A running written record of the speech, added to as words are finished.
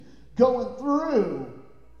going through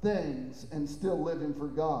things and still living for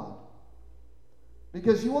God.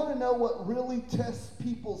 Because you want to know what really tests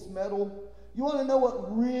people's mettle? You want to know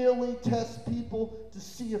what really tests people to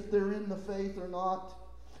see if they're in the faith or not?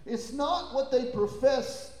 It's not what they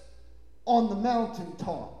profess on the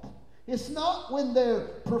mountaintop. It's not when they're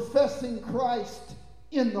professing Christ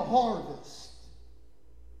in the harvest.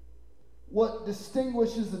 What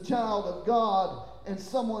distinguishes a child of God and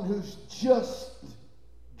someone who's just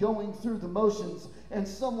going through the motions and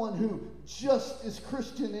someone who just is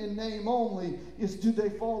Christian in name only is, do they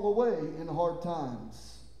fall away in hard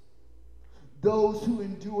times? Those who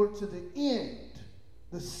endure to the end,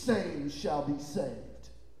 the same shall be saved.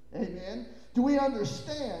 Amen? Do we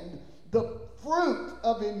understand the fruit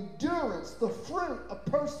of endurance, the fruit of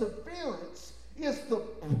perseverance is the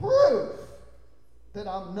proof that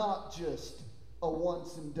I'm not just a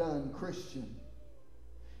once and done Christian.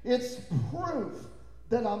 It's proof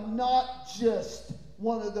that I'm not just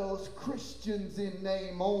one of those Christians in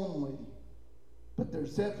name only. But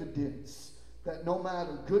there's evidence that no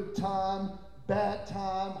matter good time, bad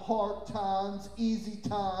time, hard times, easy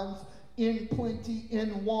times, in plenty,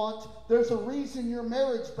 in want, there's a reason your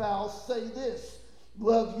marriage vows say this: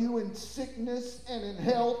 love you in sickness and in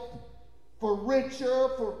health, for richer,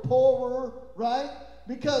 for poorer, right?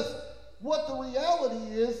 Because what the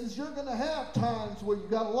reality is you're going to have times where you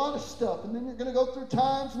got a lot of stuff, and then you're going to go through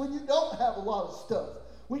times when you don't have a lot of stuff.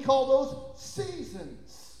 We call those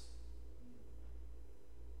seasons.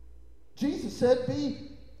 Jesus said,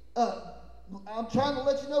 I'm trying to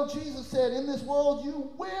let you know, Jesus said, in this world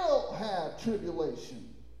you will have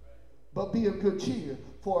tribulation, but be of good cheer,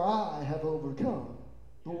 for I have overcome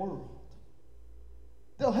the world.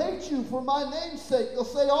 They'll hate you for my name's sake. They'll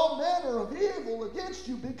say all manner of evil against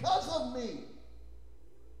you because of me.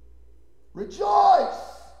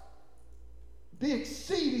 Rejoice. Be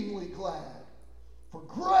exceedingly glad, for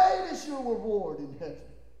great is your reward in heaven.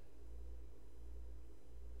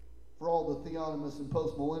 For all the theonomists and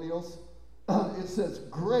postmillennials, it says,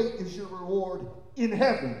 great is your reward in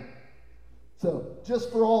heaven. So,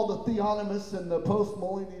 just for all the theonomists and the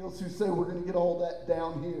postmillennials who say we're going to get all that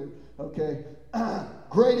down here, okay?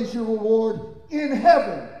 Great is your reward in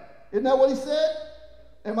heaven. Isn't that what he said?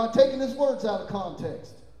 Am I taking his words out of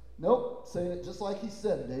context? Nope, saying it just like he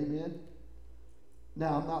said it, amen?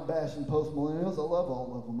 Now, I'm not bashing postmillennials. I love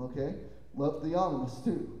all of them, okay? Love theonomists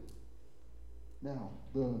too. Now,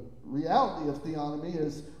 the reality of theonomy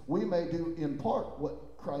is we may do in part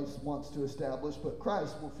what Christ wants to establish, but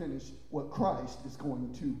Christ will finish what Christ is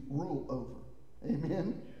going to rule over.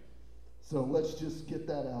 Amen? So let's just get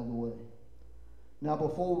that out of the way. Now,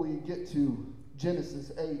 before we get to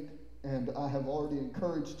Genesis 8, and I have already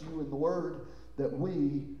encouraged you in the Word that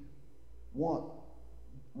we want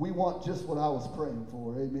just what I was praying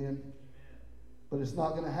for. Amen? But it's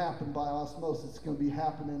not going to happen by osmosis. It's going to be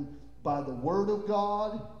happening by the Word of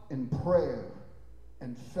God and prayer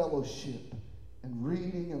and fellowship and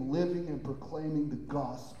reading and living and proclaiming the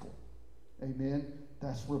gospel. Amen?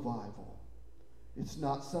 That's revival. It's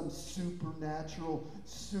not some supernatural,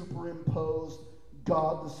 superimposed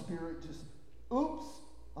God the Spirit just, oops,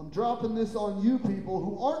 I'm dropping this on you people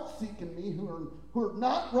who aren't seeking me, who are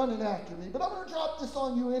not running after me, but I'm going to drop this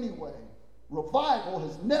on you anyway. Revival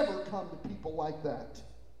has never come to people like that.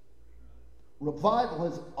 Revival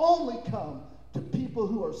has only come to people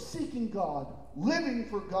who are seeking God, living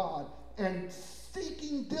for God, and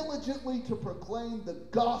seeking diligently to proclaim the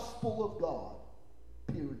gospel of God.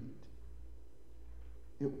 Period.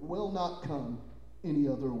 It will not come any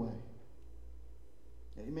other way.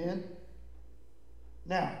 Amen?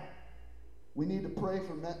 Now, we need to pray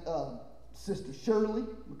for Sister Shirley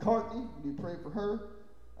McCartney. We need to pray for her.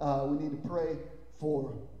 We need to pray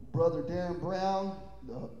for Brother Darren Brown,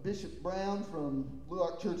 Bishop Brown from Blue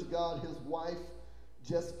Ark Church of God. His wife,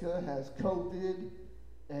 Jessica, has COVID,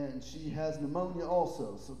 and she has pneumonia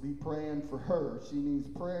also. So be praying for her. She needs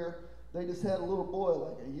prayer. They just had a little boy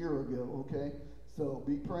like a year ago, okay? So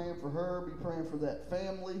be praying for her. Be praying for that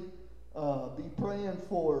family. Be praying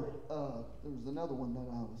for, there was another one that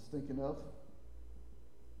I was thinking of.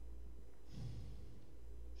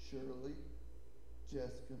 Shirley,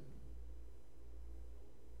 Jessica.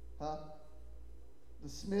 The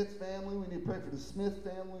Smith family. We need to pray for the Smith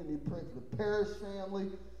family. We need to pray for the Parrish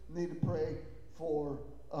family. We need to pray for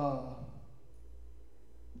the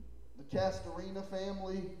Castorina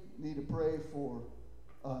family. We need to pray for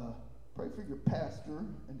your pastor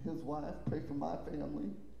and his wife. Pray for my family.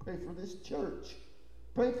 Pray for this church.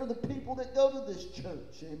 Pray for the people that go to this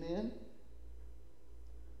church. Amen?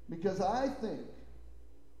 Because I think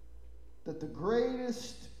that the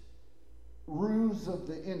greatest ruse of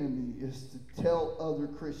the enemy is to tell other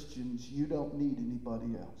Christians you don't need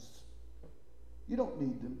anybody else. You don't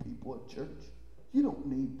need them people at church. You don't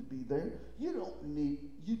need to be there. You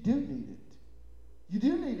do need it. You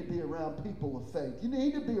do need to be around people of faith. You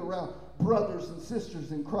need to be around brothers and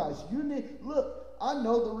sisters in Christ. Look, I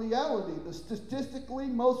know the reality. Statistically,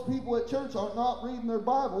 most people at church are not reading their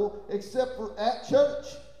Bible except for at church.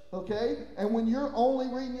 Okay? And when you're only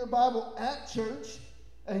reading your Bible at church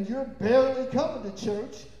and you're barely coming to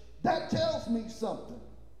church, that tells me something.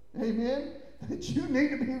 Amen? That you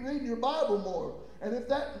need to be reading your Bible more. And if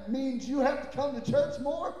that means you have to come to church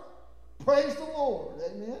more, praise the Lord.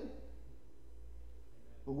 Amen?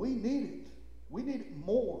 But we need it. We need it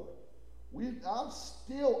more.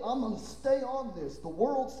 I'm going to stay on this. The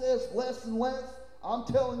world says less and less. I'm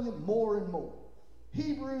telling you more and more.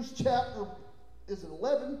 Hebrews chapter, is it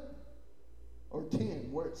 11 or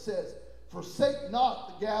 10, where it says, forsake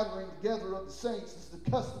not the gathering together of the saints as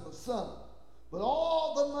the custom of some, but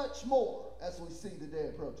all the much more as we see the day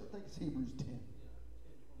approach. I think it's Hebrews 10.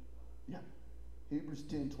 Yeah, Hebrews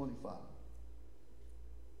 10:25.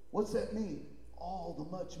 What's that mean? All the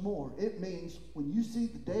much more. It means when you see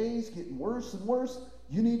the days getting worse and worse,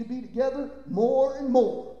 you need to be together more and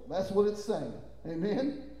more. That's what it's saying.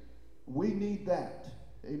 Amen? We need that.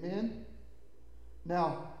 Amen?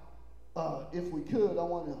 Now, if we could, I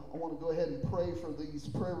want to go ahead and pray for these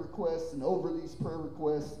prayer requests and over these prayer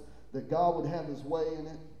requests that God would have his way in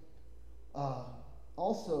it.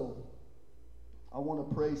 Also, I want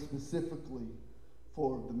to pray specifically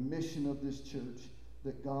for the mission of this church,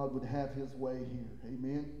 that God would have his way here.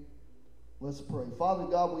 Amen? Let's pray. Father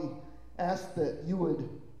God, we ask that you would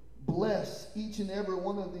bless each and every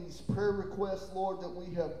one of these prayer requests, Lord, that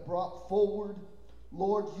we have brought forward.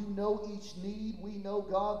 Lord, you know each need. We know,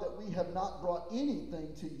 God, that we have not brought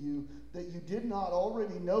anything to you that you did not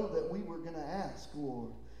already know that we were going to ask,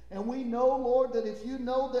 Lord. And we know, Lord, that if you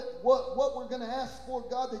know that what we're going to ask for,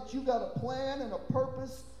 God, that you got a plan and a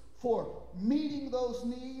purpose for meeting those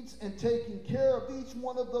needs and taking care of each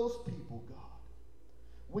one of those people, God.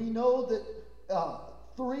 We know that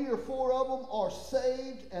 3 or 4 of them are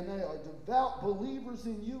saved and they are devout believers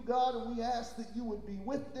in you, God, and we ask that you would be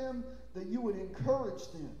with them, that you would encourage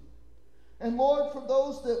them. And Lord, for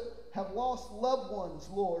those that have lost loved ones,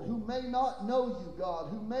 Lord, who may not know you,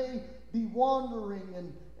 God, who may be wandering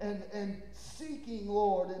and seeking,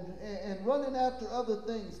 Lord, and running after other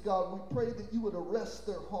things, God, we pray that you would arrest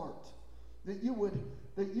their heart, that you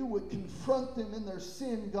would confront them in their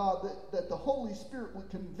sin, God, that the Holy Spirit would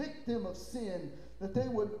convict them of sin, that they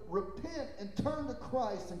would repent and turn to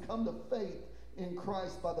Christ and come to faith in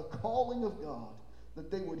Christ by the calling of God,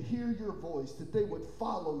 that they would hear your voice, that they would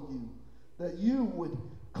follow you, that you would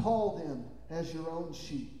call them as your own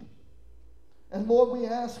sheep. And Lord, we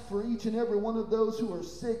ask for each and every one of those who are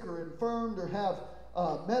sick or infirmed or have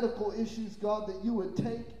medical issues, God, that you would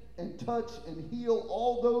take and touch and heal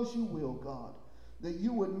all those you will, God. That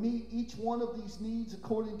you would meet each one of these needs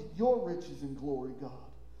according to your riches and glory, God.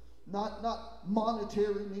 Not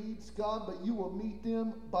monetary needs, God, but you will meet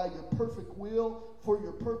them by your perfect will, for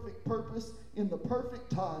your perfect purpose, in the perfect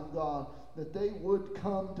time, God, that they would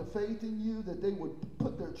come to faith in you, that they would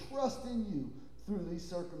put their trust in you through these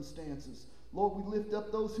circumstances. Lord, we lift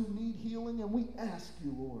up those who need healing, and we ask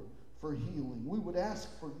you, Lord, for healing. We would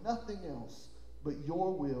ask for nothing else but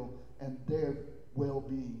your will and their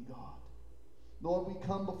well-being, God. Lord, we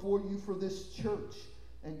come before you for this church,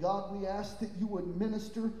 and God, we ask that you would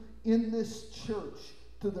minister in this church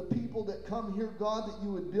to the people that come here, God, that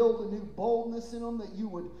you would build a new boldness in them, that you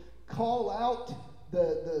would call out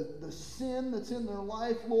the sin that's in their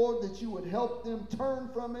life, Lord, that you would help them turn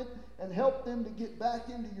from it and help them to get back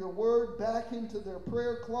into your word, back into their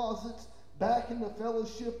prayer closets, back into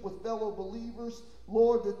fellowship with fellow believers.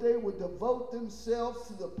 Lord, that they would devote themselves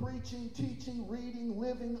to the preaching, teaching, reading,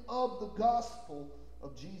 living of the gospel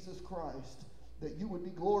of Jesus Christ. That you would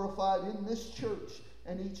be glorified in this church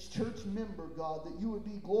and each church member, God. That you would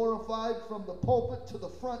be glorified from the pulpit to the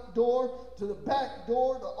front door, to the back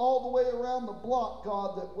door, to all the way around the block,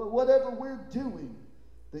 God. That whatever we're doing,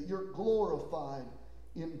 that you're glorified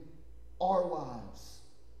in our lives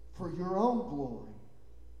for your own glory.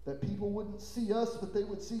 That people wouldn't see us, but they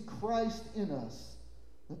would see Christ in us.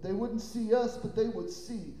 That they wouldn't see us, but they would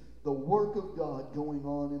see the work of God going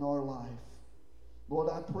on in our life. Lord,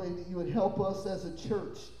 I pray that you would help us as a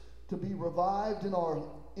church to be revived in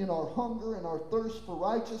our hunger and our thirst for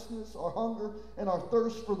righteousness, our hunger and our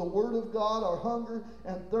thirst for the Word of God, our hunger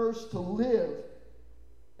and thirst to live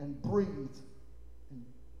and breathe and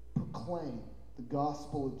proclaim the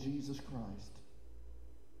gospel of Jesus Christ.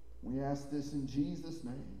 We ask this in Jesus'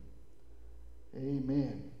 name.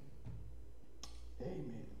 Amen.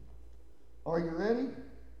 Amen. Are you ready?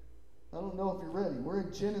 I don't know if you're ready. We're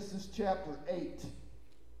in Genesis chapter 8.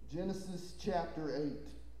 Genesis chapter 8.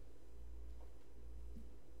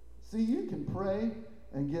 See, you can pray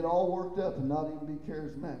and get all worked up and not even be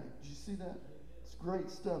charismatic. Did you see that? It's great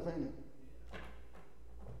stuff, ain't it?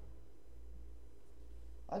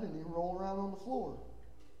 I didn't even roll around on the floor.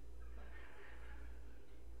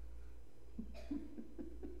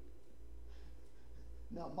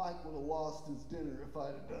 Now, Mike would have lost his dinner if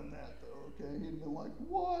I'd have done that, though, okay? He'd have been like,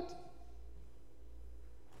 what?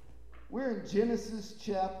 We're in Genesis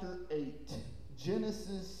chapter 8.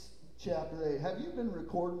 Genesis chapter 8. Have you been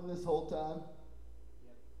recording this whole time?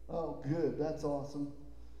 Yep. Oh, good. That's awesome.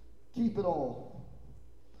 Keep it all.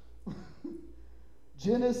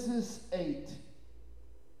 Genesis 8.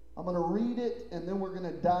 I'm going to read it, and then we're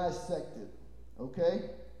going to dissect it, okay?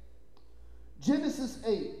 Genesis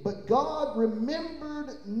 8, but God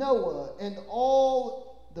remembered Noah and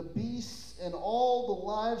all the beasts and all the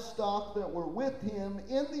livestock that were with him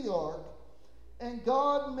in the ark, and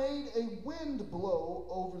God made a wind blow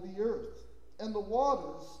over the earth, and the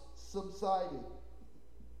waters subsided.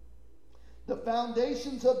 The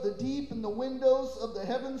foundations of the deep and the windows of the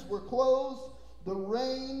heavens were closed. The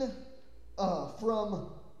rain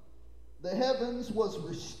from the heavens was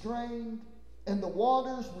restrained, and the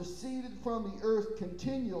waters receded from the earth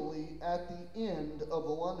continually. At the end of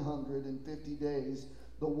the 150 days,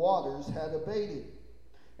 the waters had abated.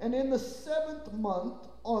 And in the 7th month,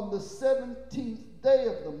 on the 17th day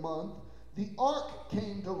of the month, the ark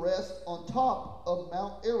came to rest on top of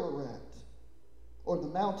Mount Ararat, or the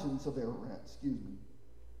mountains of Ararat, excuse me.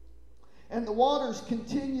 And the waters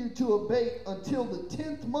continued to abate until the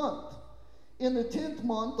 10th month. In the 10th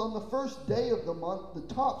month, on the first day of the month, the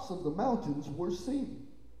tops of the mountains were seen.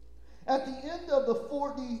 At the end of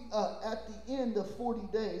 40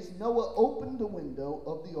 days, Noah opened the window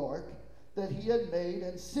of the ark that he had made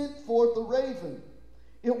and sent forth a raven.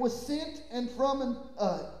 It was sent to and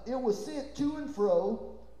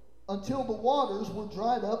fro until the waters were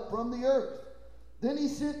dried up from the earth. Then he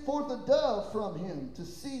sent forth a dove from him to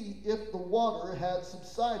see if the water had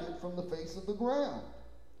subsided from the face of the ground.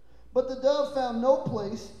 But the dove found no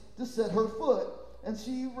place to set her foot, and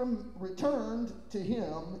she returned to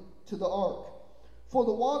him to the ark, for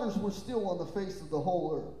the waters were still on the face of the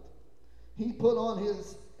whole earth. He put out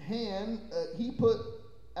his hand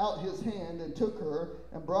and took her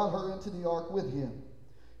and brought her into the ark with him.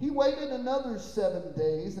 He waited another 7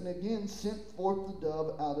 days and again sent forth the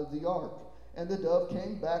dove out of the ark. And the dove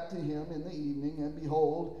came back to him in the evening, and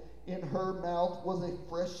behold, in her mouth was a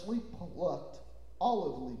freshly plucked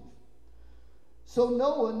olive leaf. So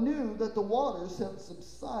Noah knew that the waters had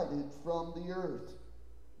subsided from the earth.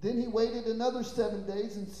 Then he waited another 7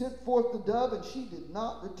 days and sent forth the dove, and she did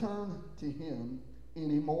not return to him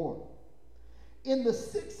anymore. In the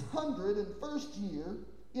 601st year,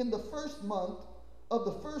 in the 1st month of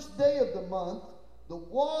the 1st day of the month, the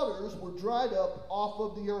waters were dried up off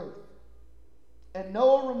of the earth. And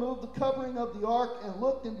Noah removed the covering of the ark and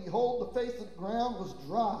looked, and behold, the face of the ground was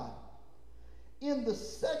dry. In the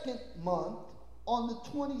 2nd month, on the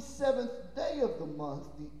 27th day of the month,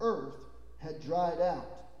 the earth had dried out.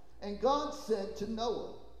 And God said to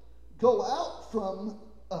Noah, Go out from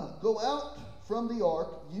the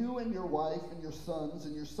ark, you and your wife and your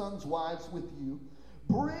sons' wives with you.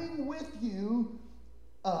 Bring with you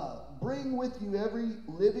every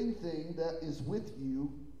living thing that is with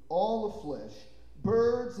you, all the flesh,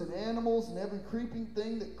 birds and animals and every creeping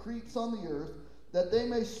thing that creeps on the earth, that they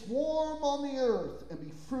may swarm on the earth and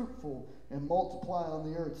be fruitful and multiply on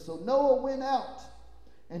the earth. So Noah went out,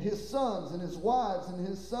 and his sons and his wives and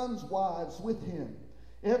his sons' wives with him.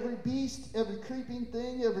 Every beast, every creeping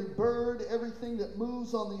thing, every bird, everything that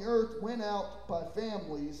moves on the earth went out by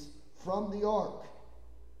families from the ark.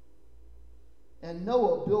 And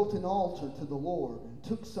Noah built an altar to the Lord, and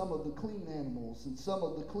took some of the clean animals and some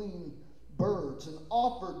of the clean birds, and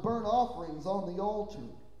offered burnt offerings on the altar.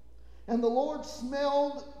 And the Lord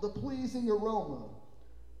smelled the pleasing aroma.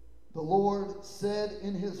 The Lord said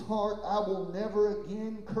in his heart, I will never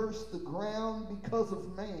again curse the ground because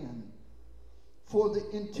of man. For the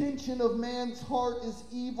intention of man's heart is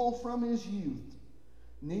evil from his youth.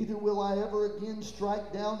 Neither will I ever again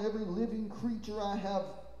strike down every living creature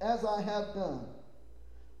as I have done.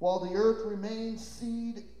 While the earth remains,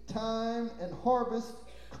 seed time and harvest,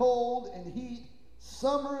 cold and heat,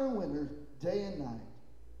 summer and winter, day and night,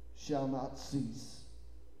 shall not cease.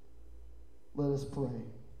 Let us pray.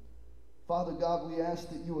 Father God, we ask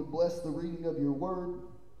that you would bless the reading of your word.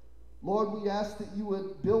 Lord, we ask that you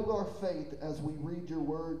would build our faith as we read your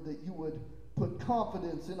word, that you would put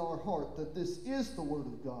confidence in our heart that this is the Word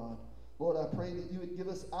of God. Lord, I pray that you would give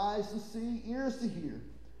us eyes to see, ears to hear,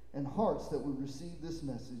 and hearts that would receive this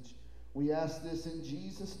message. We ask this in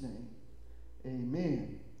Jesus' name.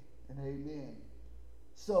 Amen and amen.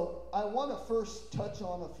 So I want to first touch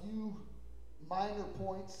on a few minor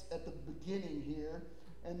points at the beginning here,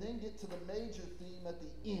 and then get to the major theme at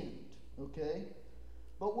the end, okay?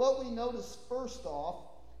 But what we notice first off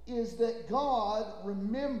is that God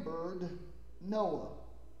remembered Noah.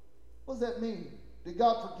 What does that mean? Did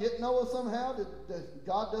God forget Noah somehow?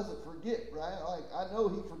 God doesn't forget, right? Like, I know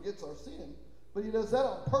he forgets our sin, but he does that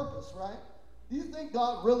on purpose, right? Do you think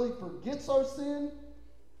God really forgets our sin?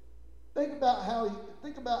 Think about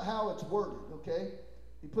how it's worded, okay?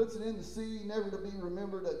 He puts it in the sea, never to be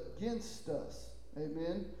remembered against us.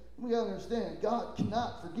 Amen? We understand God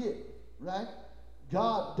cannot forget, right?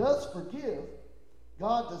 God does forgive.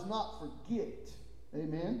 God does not forget.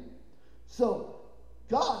 Amen? So,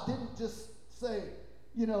 God didn't just say,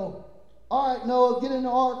 all right, Noah, get in the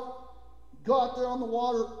ark, go out there on the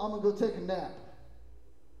water, I'm going to go take a nap.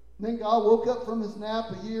 And then God woke up from his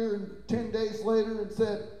nap a year and 10 days later and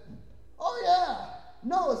said, oh yeah,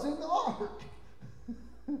 Noah's in the ark.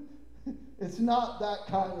 It's not that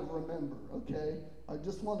kind of remember, okay? I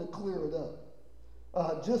just want to clear it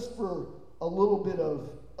up. Just for a little bit of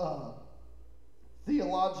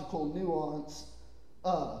theological nuance,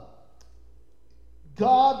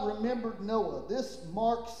 God remembered Noah. This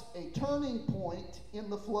marks a turning point in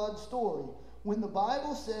the flood story. When the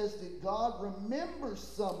Bible says that God remembers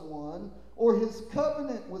someone or his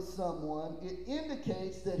covenant with someone, it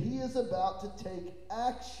indicates that he is about to take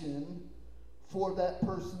action for that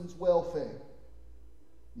person's welfare.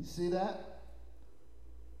 You see that?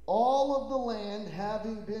 All of the land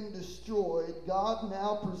having been destroyed, God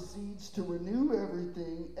now proceeds to renew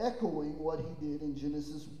everything, echoing what he did in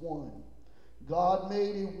Genesis 1. God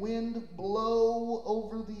made a wind blow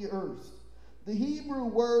over the earth. The Hebrew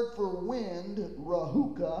word for wind,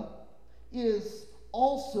 rahuka, is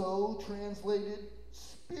also translated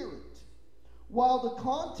spirit. While the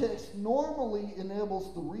context normally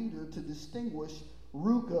enables the reader to distinguish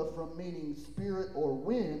ruka from meaning spirit or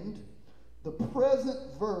wind, the present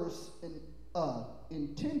verse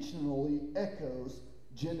intentionally echoes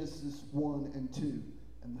Genesis 1 and 2.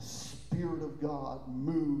 And the Spirit of God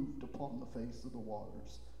moved upon the face of the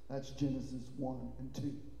waters. That's Genesis 1 and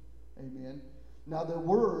 2. Amen. Now, the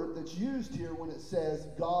word that's used here when it says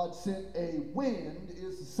God sent a wind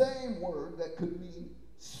is the same word that could mean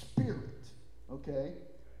spirit. Okay?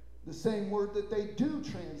 The same word that they do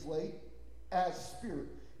translate as spirit.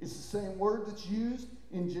 It's the same word that's used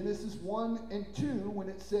in Genesis 1 and 2 when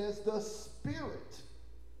it says the Spirit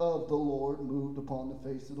of the Lord moved upon the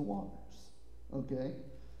face of the waters. Okay?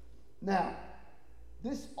 Now,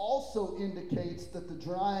 this also indicates that the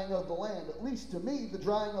drying of the land, at least to me, the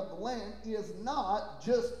drying of the land is not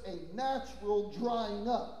just a natural drying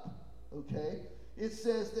up. Okay? It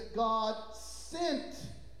says that God sent,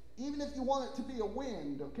 even if you want it to be a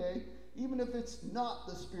wind, okay? Even if it's not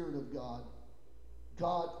the Spirit of God,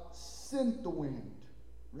 God sent the wind,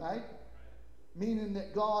 right? Meaning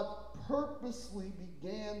that God purposely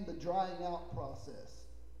began the drying out process,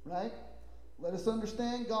 right? Let us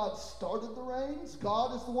understand God started the rains.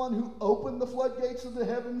 God is the one who opened the floodgates of the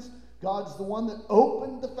heavens. God's the one that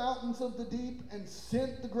opened the fountains of the deep and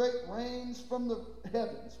sent the great rains from the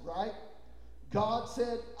heavens, right? God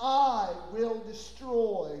said, I will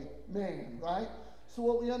destroy man, right? So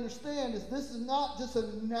what we understand is this is not just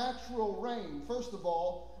a natural rain. First of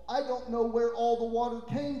all, I don't know where all the water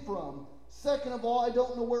came from. Second of all, I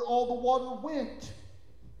don't know where all the water went.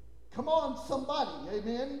 Come on, somebody,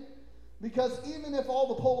 amen? Because even if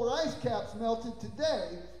all the polar ice caps melted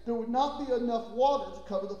today, there would not be enough water to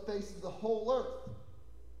cover the face of the whole earth.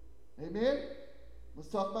 Amen? Let's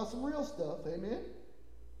talk about some real stuff, amen?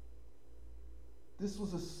 This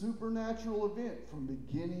was a supernatural event from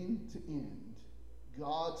beginning to end.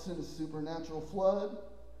 God sent a supernatural flood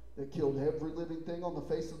that killed every living thing on the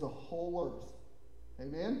face of the whole earth.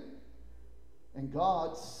 Amen? And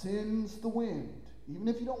God sends the wind. Even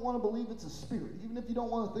if you don't want to believe it's a spirit, even if you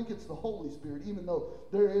don't want to think it's the Holy Spirit, even though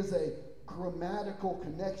there is a grammatical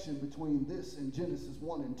connection between this and Genesis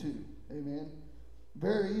 1 and 2. Amen?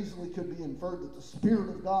 Very easily could be inferred that the Spirit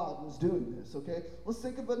of God was doing this, okay? Let's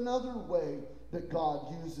think of another way that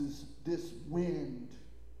God uses this wind.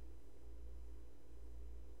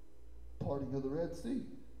 Parting of the Red Sea.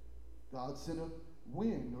 God sent a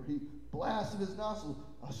wind, or he blasted his nostrils,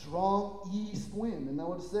 a strong east wind. Isn't that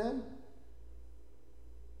what it said?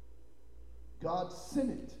 God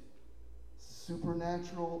sent it.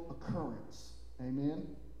 Supernatural occurrence. Amen?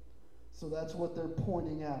 So that's what they're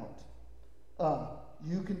pointing out.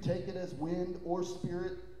 You can take it as wind or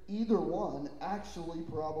spirit. Either one actually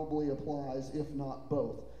probably applies, if not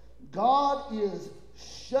both. God is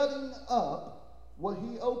shutting up what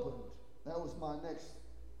he opened. That was my next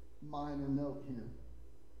minor note here.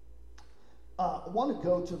 I want to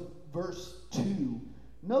go to verse 2.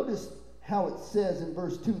 Notice how it says in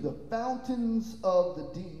verse 2, the fountains of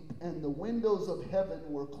the deep and the windows of heaven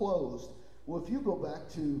were closed. Well, if you go back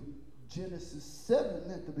to Genesis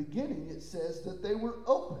 7 at the beginning, it says that they were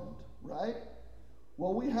opened, right?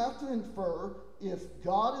 Well, we have to infer if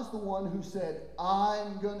God is the one who said,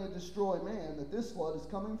 I'm going to destroy man, that this flood is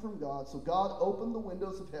coming from God. So God opened the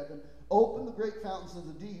windows of heaven, opened the great fountains of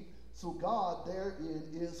the deep. So God therein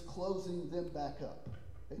is closing them back up.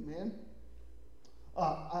 Amen?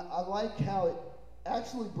 I like how it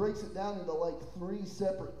actually breaks it down into like 3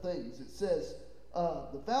 separate things. It says,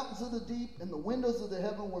 the fountains of the deep and the windows of the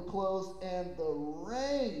heaven were closed, and the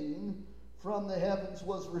rain from the heavens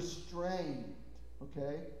was restrained.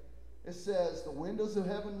 Okay? It says the windows of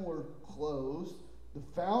heaven were closed, the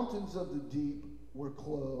fountains of the deep were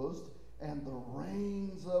closed, and the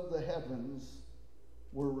rains of the heavens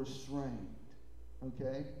were restrained.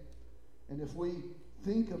 Okay? And if we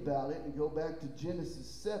think about it and go back to Genesis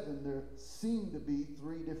 7, there seemed to be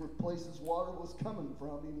 3 different places water was coming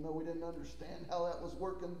from, even though we didn't understand how that was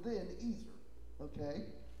working then either. Okay?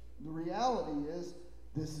 The reality is,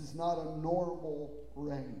 this is not a normal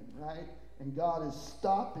rain, right? And God is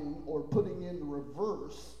stopping or putting in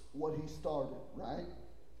reverse what he started, right?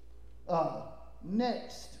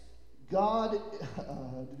 Next, God,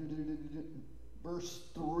 verse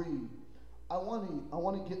 3. I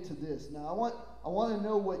want to get to this. Now, I want to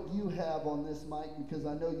know what you have on this, Mike, because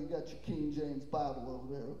I know you got your King James Bible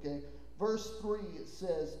over there, okay? Verse 3, it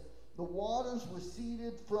says, the waters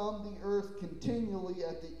receded from the earth continually.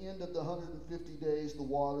 At the end of the 150 days, the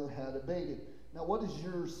water had abated. Now, what does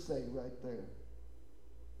yours say right there? And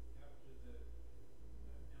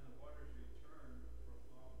the waters returned from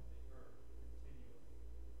off the earth continually.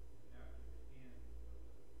 After the end of the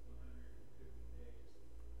 150 days,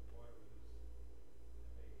 the water was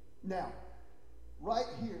abated. Now, right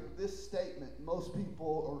here, this statement, most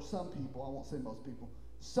people, or some people, I won't say most people,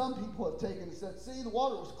 some people have taken and said, see, the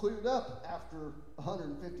water was cleared up after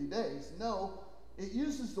 150 days. No, it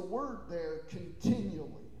uses the word there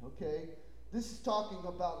continually, okay? This is talking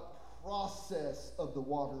about a process of the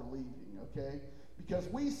water leaving, okay? Because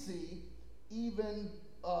we see even,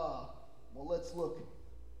 let's look.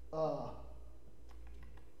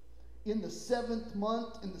 In the 7th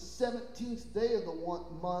month, in the 17th day of the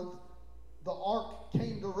month, the ark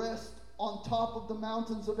came to rest on top of the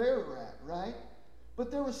mountains of Ararat, right? But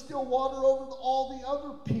there was still water over all the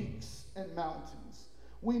other peaks and mountains.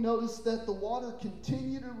 We notice that the water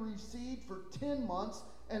continued to recede for 10 months,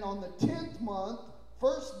 and on the 10th month, the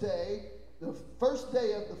first day of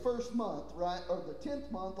the first month, right, or the 10th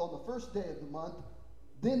month, on the first day of the month,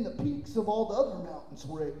 then the peaks of all the other mountains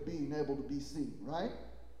were being able to be seen, right?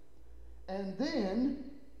 And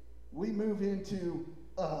then we move into,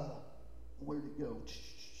 where'd it go?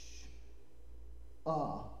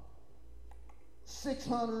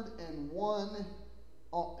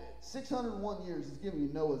 601 years is giving you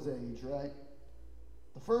Noah's age, right?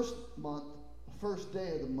 The first month, the first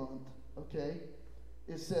day of the month, okay,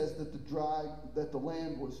 it says that the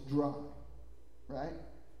land was dry, right?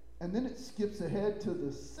 And then it skips ahead to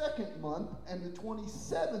the 2nd month and the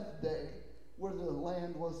 27th day, where the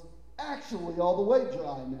land was actually all the way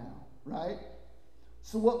dry now, right?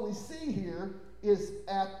 So what we see here is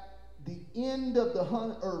at the end of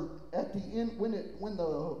when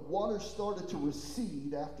the water started to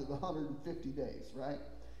recede after the 150 days, right?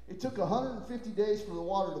 It took 150 days for the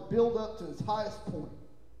water to build up to its highest point.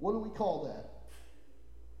 What do we call that?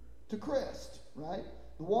 To crest, right?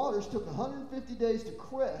 The waters took 150 days to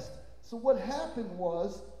crest. So what happened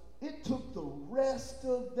was, it took the rest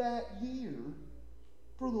of that year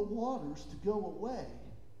for the waters to go away,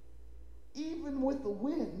 even with the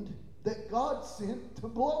wind that God sent to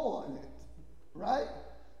blow on it, right?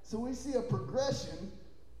 So we see a progression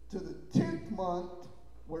to the 10th month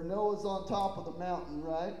where Noah's on top of the mountain,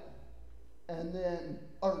 right? And then,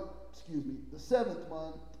 the 7th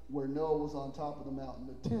month where Noah was on top of the mountain,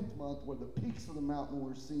 the 10th month where the peaks of the mountain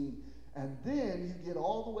were seen, and then you get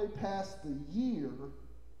all the way past the year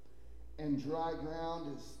and dry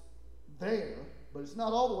ground is there, but it's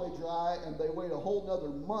not all the way dry, and they wait a whole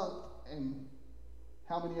nother month and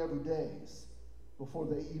how many ever days before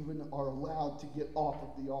they even are allowed to get off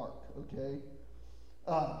of the ark, okay?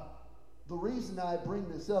 The reason I bring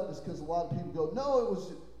this up is because a lot of people go, no,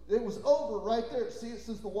 it was over right there. See, it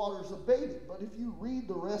says the waters abated. But if you read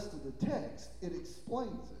the rest of the text, it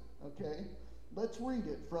explains it, okay? Let's read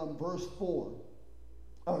it from verse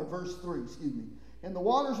 3, excuse me. And the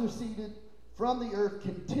waters receded from the earth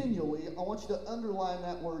continually. I want you to underline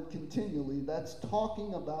that word continually. That's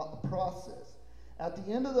talking about a process. At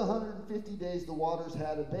the end of the 150 days, the waters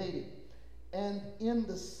had abated. And in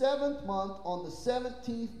the 7th month, on the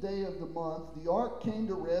 17th day of the month, the ark came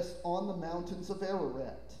to rest on the mountains of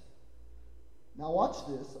Ararat. Now watch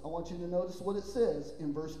this. I want you to notice what it says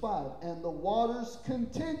in verse 5. And the waters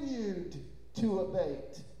continued to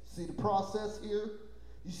abate. See the process here?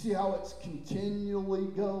 You see how it's continually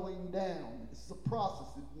going down. It's a process.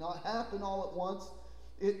 It did not happen all at once.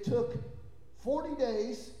 It took 40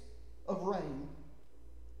 days of rain.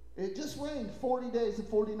 It just rained 40 days and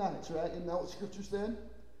 40 nights, right? Isn't that what Scripture said?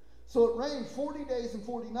 So it rained 40 days and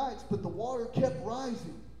 40 nights, but the water kept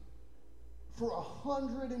rising for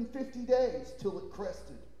 150 days till it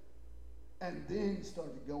crested and then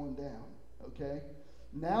started going down, okay?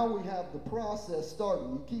 Now we have the process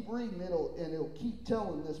starting. You keep reading, it'll keep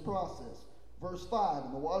telling this process. Verse 5,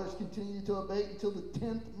 and the waters continued to abate until the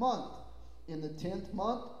 10th month. In the 10th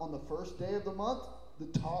month, on the first day of the month, the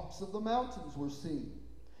tops of the mountains were seen.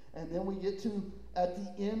 And then we get to, at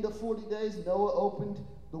the end of 40 days, Noah opened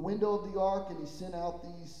the window of the ark and he sent out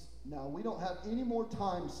these. Now, we don't have any more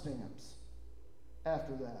time stamps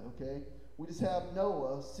after that, okay? We just have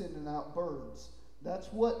Noah sending out birds.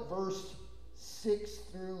 That's what verse 6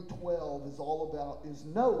 through 12 is all about, is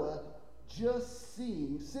Noah just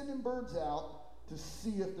sending birds out to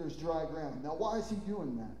see if there's dry ground. Now, why is he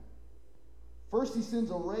doing that? First, he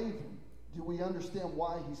sends a raven. Do we understand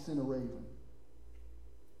why he sent a raven?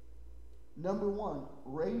 Number one,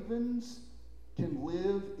 ravens can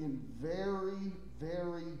live in very,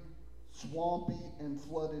 very swampy and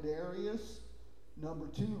flooded areas. Number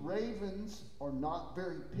two, ravens are not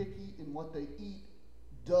very picky in what they eat.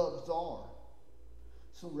 Doves are.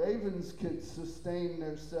 So ravens could sustain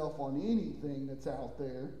themselves on anything that's out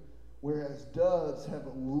there, whereas doves have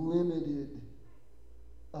a limited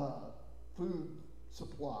food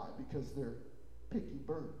supply because they're picky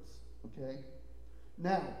birds, okay?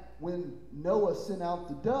 Now, when Noah sent out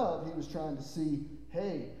the dove, he was trying to see,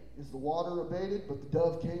 hey, is the water abated? But the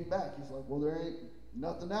dove came back. He's like, well, there ain't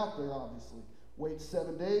nothing out there, obviously. Waits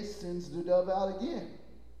 7 days, sends the dove out again.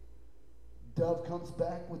 Dove comes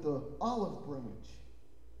back with an olive branch.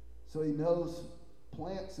 So he knows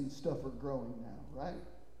plants and stuff are growing now, right?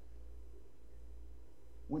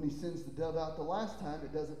 When he sends the dove out the last time,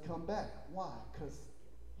 it doesn't come back. Why? Because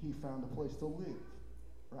he found a place to live,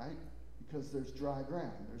 right? Because there's dry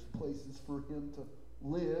ground. There's places for him to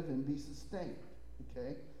live and be sustained,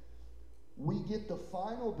 okay? We get the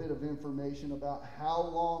final bit of information about how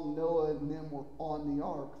long Noah and them were on the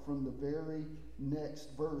ark from the very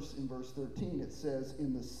next verse in verse 13. It says,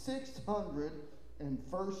 in the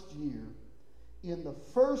 601st year, in the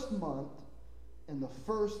first month, and the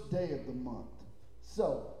first day of the month.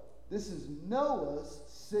 So, this is Noah's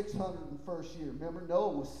 601st year. Remember,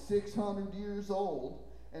 Noah was 600 years old,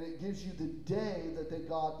 and it gives you the day that they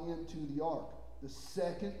got into the ark. The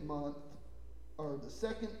second month, or the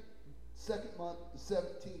second month, the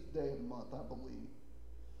 17th day of the month, I believe.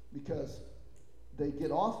 Because they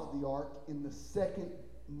get off of the ark in the second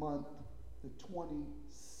month, the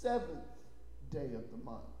 27th day of the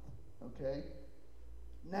month. Okay?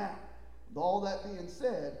 Now, with all that being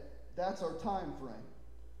said, that's our time frame.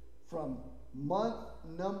 From month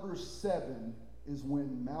number 7 is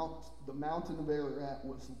when the mountain of Ararat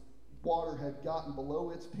water had gotten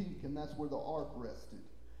below its peak, and that's where the ark rested.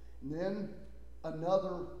 And then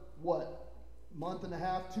another, month and a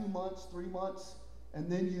half, 2 months, 3 months, and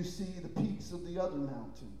then you see the peaks of the other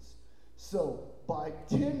mountains. So by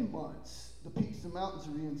 10 months, the peaks of mountains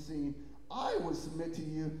are being seen. I would submit to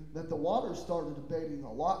you that the water started abating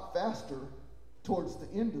a lot faster towards the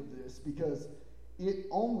end of this, because it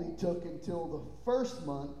only took until the first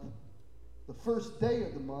month, the first day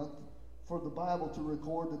of the month, for the Bible to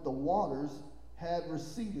record that the waters had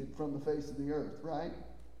receded from the face of the earth, right?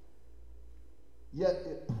 Yet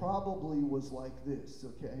it probably was like this,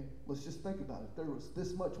 okay? Let's just think about it. There was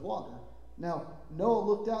this much water. Now, Noah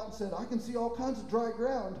looked out and said, I can see all kinds of dry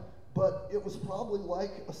ground, but it was probably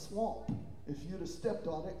like a swamp. If you'd have stepped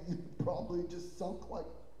on it, you'd probably just sunk like,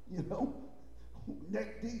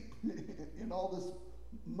 neck deep in all this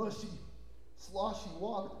mushy, sloshy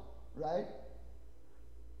water, right?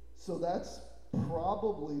 So that's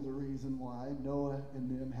probably the reason why Noah and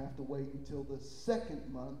them have to wait until the second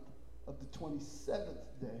month of the 27th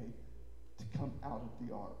day to come out of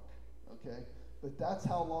the ark, okay? But that's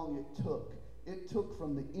how long it took. It took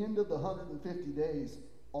from the end of the 150 days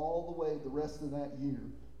all the way the rest of that year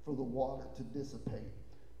for the water to dissipate.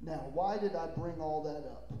 Now, why did I bring all that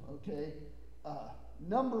up? Okay,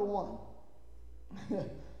 number one,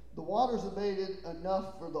 the waters abated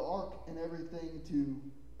enough for the ark and everything to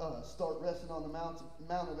start resting on the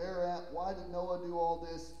Mount of Ararat. Why did Noah do all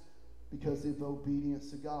this? Because of obedience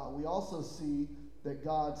to God. We also see that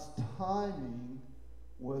God's timing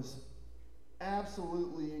was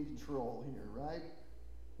absolutely in control here, right?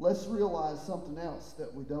 Let's realize something else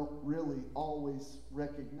that we don't really always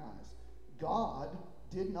recognize. God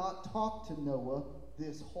did not talk to Noah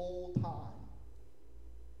this whole time.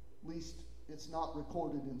 At least it's not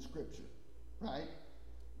recorded in Scripture, right?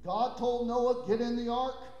 God told Noah, get in the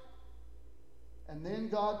ark. And then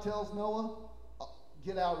God tells Noah,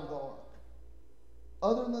 get out of the ark.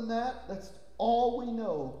 Other than that, that's all we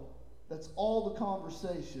know. That's all the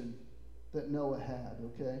conversation that Noah had,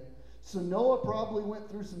 okay? So Noah probably went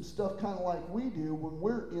through some stuff kind of like we do when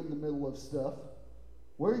we're in the middle of stuff.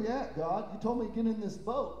 Where you at, God? You told me to get in this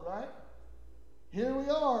boat, right? Here we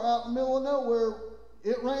are out in the middle of nowhere.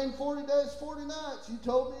 It rained 40 days, 40 nights. You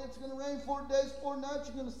told me it's going to rain 40 days, 40 nights.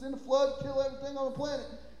 You're going to send a flood, kill everything on the planet.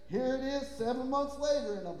 Here it is 7 months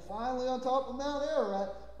later, and I'm finally on top of Mount Ararat,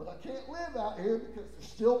 but I can't live out here because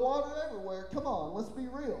there's still water everywhere. Come on, let's be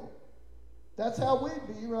real. That's how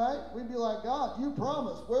we'd be, right? We'd be like, God, you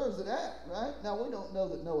promised. Where is it at, right? Now, we don't know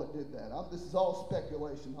that Noah did that. This is all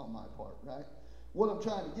speculation on my part, right? What I'm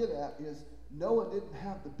trying to get at is Noah didn't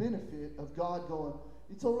have the benefit of God going,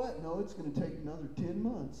 it's all right, Noah, it's going to take another 10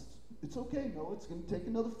 months. It's okay, Noah, it's going to take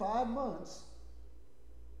another 5 months.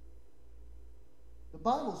 The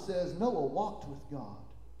Bible says Noah walked with God.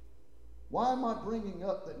 Why am I bringing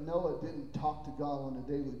up that Noah didn't talk to God on a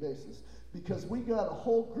daily basis? Because we got a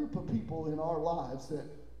whole group of people in our lives that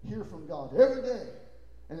hear from God every day.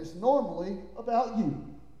 And it's normally about you.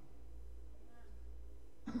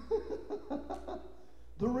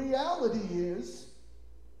 The reality is,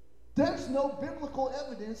 there's no biblical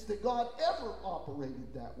evidence that God ever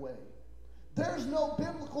operated that way. There's no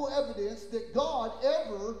biblical evidence that God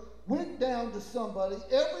ever went down to somebody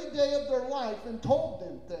every day of their life and told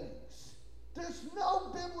them things. There's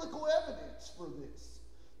no biblical evidence for this.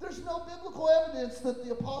 There's no biblical evidence that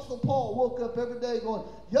the Apostle Paul woke up every day going,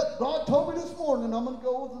 yep, God told me this morning I'm going to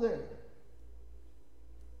go over there.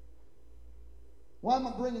 Why am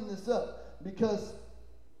I bringing this up? Because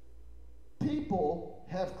people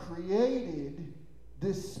have created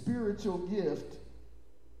this spiritual gift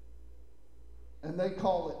and they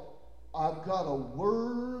call it, I've got a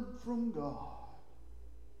word from God.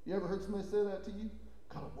 You ever heard somebody say that to you?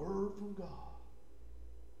 Got a word from God.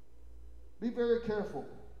 Be very careful,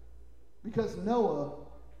 because Noah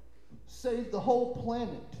saved the whole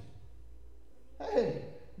planet. Hey,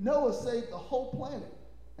 Noah saved the whole planet,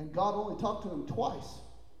 and God only talked to him twice.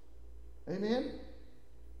 Amen?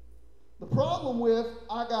 The problem with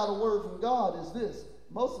I got a word from God is this.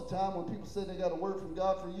 Most of the time when people say they got a word from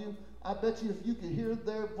God for you, I bet you if you could hear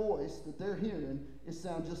their voice that they're hearing, it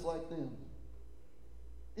sounds just like them.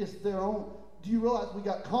 It's their own. Do you realize we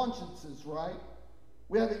got consciences, right?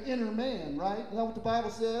 We have an inner man, right? Isn't that what the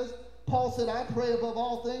Bible says? Paul said, I pray above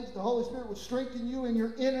all things, the Holy Spirit would strengthen you in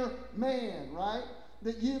your inner man, right?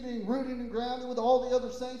 That you being rooted and grounded with all the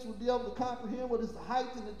other saints would be able to comprehend what is the height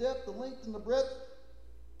and the depth, the length and the breadth,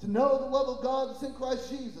 to know the love of God that's in Christ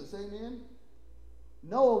Jesus. Amen?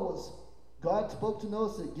 God spoke to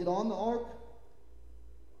Noah, said, get on the ark.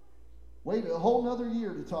 Waited a whole nother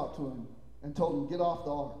year to talk to him and told him, get off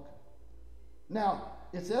the ark. Now,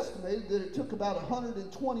 it's estimated that it took about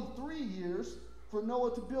 123 years for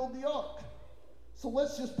Noah to build the ark. So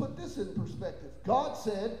let's just put this in perspective. God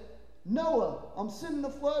said, Noah, I'm sending a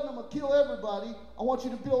flood and I'm going to kill everybody. I want you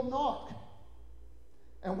to build an ark.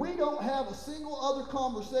 And we don't have a single other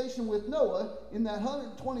conversation with Noah in that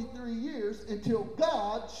 123 years until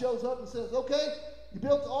God shows up and says, okay, you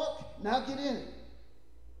built the ark, now get in it.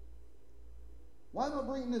 Why am I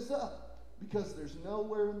bringing this up? Because there's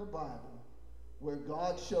nowhere in the Bible where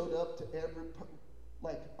God showed up to every,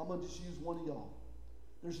 like, I'm going to just use one of y'all.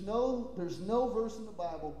 There's no verse in the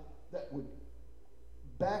Bible that would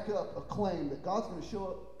back up a claim that God's going to show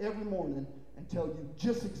up every morning and tell you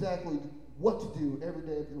just exactly what to do every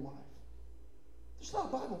day of your life. There's not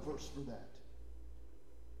a Bible verse for that.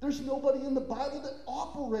 There's nobody in the Bible that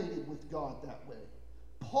operated with God that way.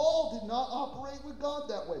 Paul did not operate with God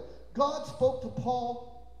that way. God spoke to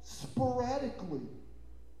Paul sporadically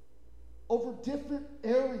over different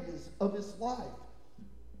areas of his life.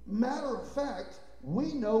 Matter of fact,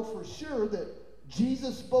 we know for sure that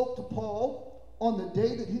Jesus spoke to Paul on the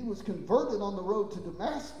day that he was converted on the road to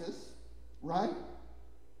Damascus. right?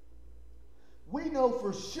 We know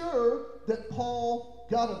for sure that Paul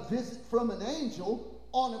got a visit from an angel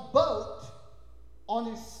on a boat on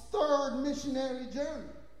his third missionary journey,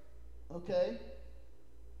 okay?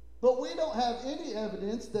 But we don't have any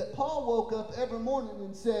evidence that Paul woke up every morning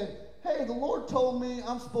and said, hey, the Lord told me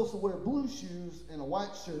I'm supposed to wear blue shoes and a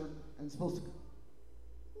white shirt and supposed to...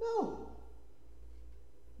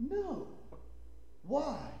 No.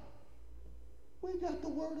 Why? We got the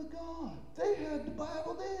Word of God. They had the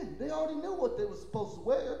Bible then. They already knew what they were supposed to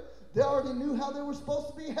wear. They already knew how they were supposed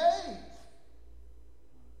to behave.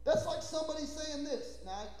 That's like somebody saying this.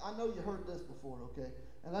 Now, I know you heard this before, okay?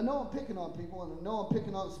 And I know I'm picking on people, and I know I'm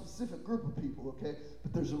picking on a specific group of people, okay?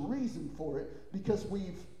 But there's a reason for it, because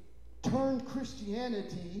we've turned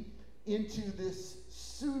Christianity into this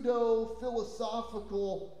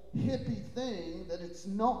pseudo-philosophical hippie thing that it's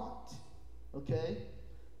not, okay?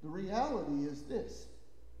 The reality is this.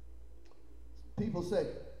 People say,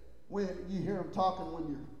 when you hear them talking, when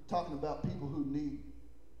you're talking about people who need,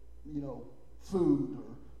 food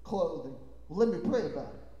or clothing, well, let me pray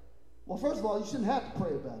about it. Well, first of all, you shouldn't have to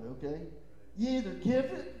pray about it, okay? You either give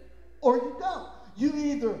it or you don't. You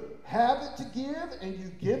either have it to give and you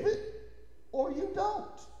give it, or you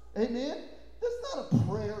don't. Amen? That's not a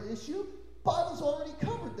prayer issue. Bible's already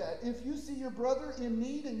covered that. If you see your brother in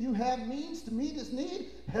need and you have means to meet his need,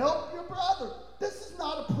 help your brother. This is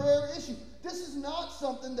not a prayer issue. This is not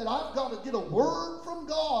something that I've got to get a word from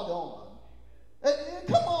God on. Amen?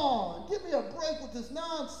 Come on, give me a break with this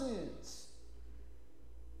nonsense.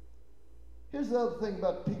 Here's the other thing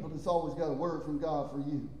about the people that's always got a word from God for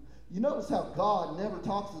you. You notice how God never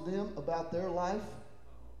talks to them about their life?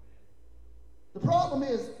 The problem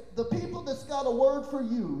is, the people that's got a word for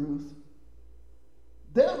you, Ruth,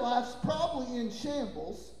 their life's probably in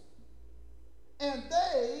shambles, and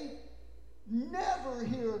they never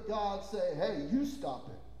hear God say, hey, you stop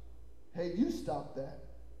it. Hey, you stop that.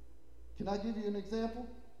 Can I give you an example?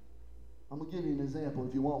 I'm going to give you an example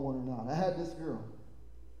if you want one or not. I had this girl.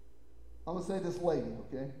 I'm going to say this lady,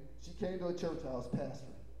 okay? She came to a church I was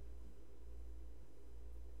pastoring.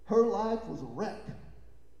 Her life was a wreck.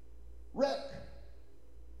 Wreck.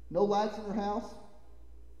 No lights in her house.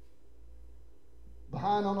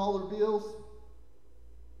 Behind on all her bills.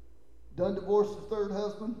 Done divorced her third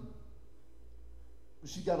husband. But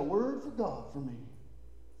she got a word for God for me.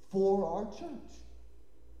 For our church.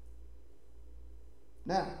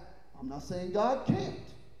 Now, I'm not saying God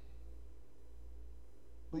can't.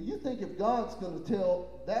 But you think if God's going to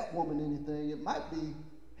tell that woman anything, it might be,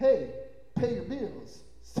 hey, pay your bills.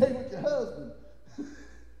 Stay with your husband.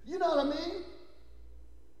 You know what I mean?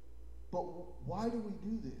 But why do we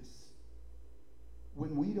do this?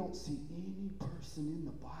 When we don't see any person in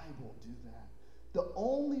the Bible do that. The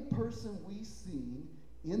only person we see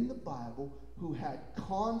in the Bible who had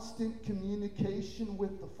constant communication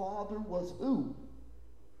with the Father was who?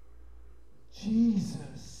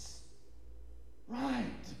 Jesus.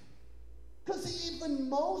 Right. Because even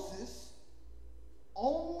Moses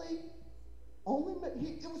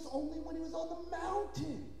it was only when he was on the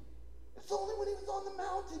mountain. It's only when he was on the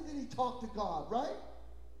mountain did he talk to God, right?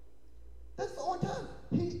 That's the only time.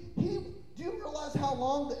 Do you realize how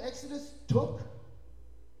long the Exodus took?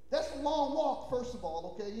 That's a long walk, first of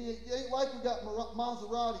all, okay? It ain't like we got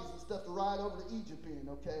Maseratis and stuff to ride over to Egypt in,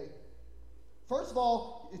 okay? First of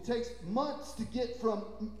all, it takes months to get from,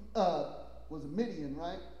 was it Midian,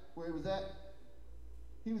 right? Where he was at?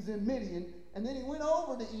 He was in Midian, and then he went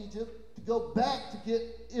over to Egypt to go back to get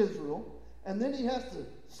Israel, and then he has to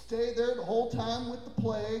stay there the whole time with the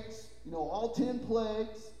plagues, all 10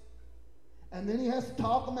 plagues, and then he has to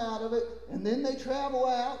talk them out of it, and then they travel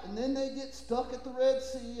out, and then they get stuck at the Red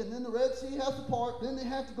Sea, and then the Red Sea has to part, then they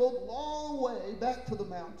have to go the long way back to the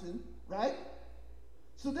mountain, right?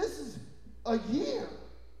 So this is a year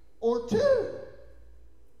or two,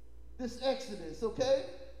 this Exodus, okay?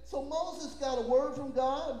 So Moses got a word from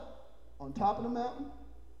God on top of the mountain.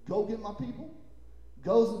 Go get my people.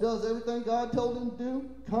 Goes and does everything God told him to do.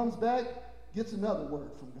 Comes back, gets another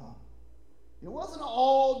word from God. It wasn't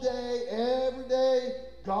all day, every day.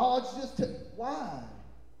 God's just... Why?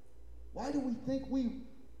 Why do we think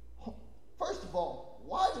First of all,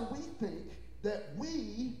 why do we think that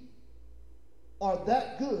we are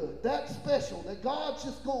that good, that special, that God's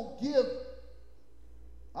just going to give...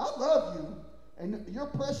 I love you, and you're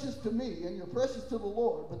precious to me, and you're precious to the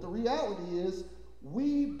Lord. But the reality is,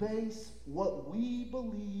 we base what we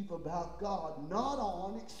believe about God not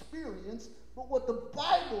on experience, but what the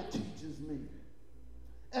Bible teaches me.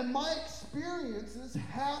 And my experiences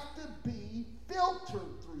have to be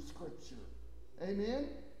filtered through Scripture. Amen?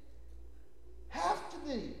 Have to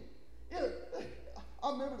be.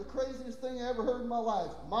 I remember the craziest thing I ever heard in my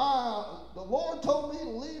life. The Lord told me to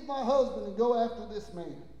leave my husband and go after this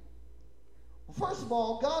man. Well, first of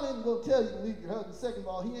all, God ain't going to tell you to leave your husband. Second of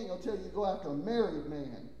all, he ain't going to tell you to go after a married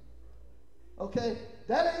man. Okay?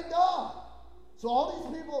 That ain't God. So all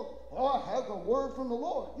these people, I have a word from the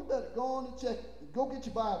Lord. You better go on and check. Go get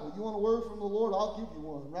your Bible. You want a word from the Lord? I'll give you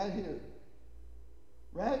one right here.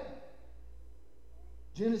 Right?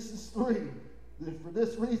 Genesis 3. For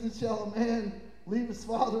this reason shall a man leave his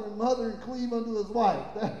father and mother and cleave unto his wife.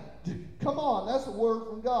 Come on, that's a word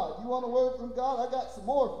from God. You want a word from God? I got some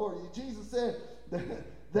more for you. Jesus said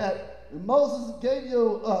that Moses gave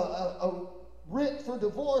you a writ for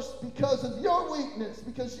divorce because of your weakness,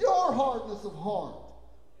 because your hardness of heart.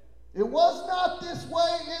 It was not this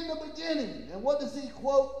way in the beginning. And what does he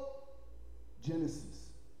quote? Genesis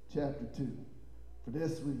chapter 2. For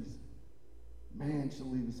this reason, man shall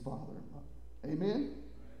leave his father and mother. Amen?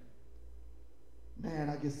 Man,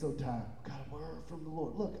 I get so tired. Got a word from the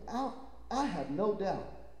Lord. Look, I have no doubt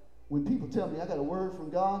when people tell me I got a word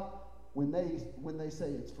from God, when they say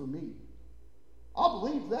it's for me. I'll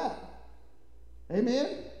believe that.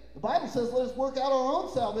 Amen? The Bible says let us work out our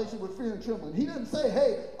own salvation with fear and trembling. He doesn't say,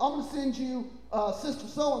 hey, I'm going to send you sister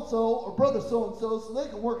so-and-so or brother so-and-so so they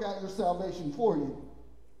can work out your salvation for you.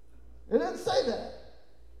 It doesn't say that.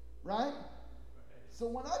 Right? So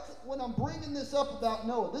when I'm bringing this up about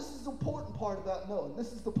Noah, this is the important part about Noah.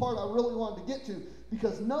 This is the part I really wanted to get to,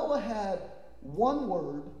 because Noah had one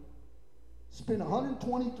word, spent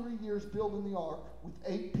 123 years building the ark with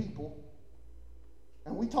 8 people.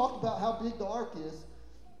 And we talked about how big the ark is.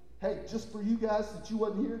 Hey, just for you guys that you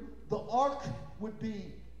wasn't here, the ark would be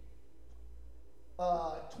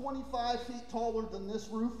 25 feet taller than this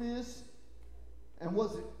roof is. And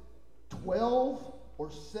was it 12 or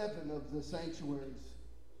 7 of the sanctuaries,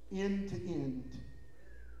 end to end?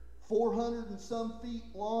 400 and some feet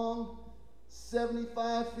long,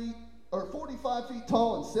 75 feet, or 45 feet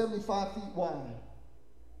tall and 75 feet wide.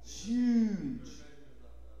 Huge.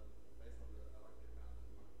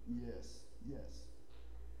 Yes, yes.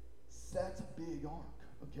 That's a big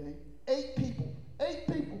ark, okay? 8 people. 8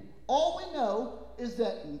 people. All we know is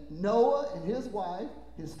that Noah and his wife,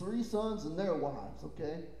 his 3 sons and their wives,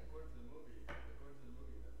 okay?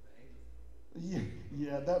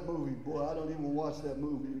 Yeah, that movie, boy, I don't even watch that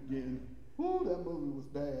movie again. Whoo, that movie was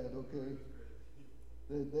bad, okay?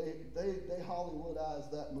 They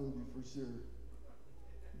Hollywoodized that movie for sure.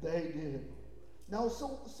 They did. Now,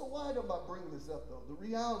 so why am I bringing this up, though? The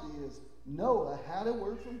reality is Noah had a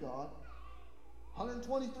word from God.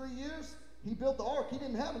 123 years, he built the ark. He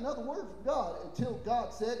didn't have another word from God until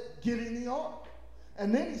God said, get in the ark.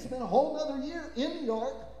 And then he spent a whole other year in the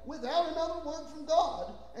ark without another word from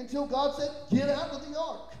God until God said, get out of the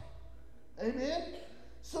ark. Amen?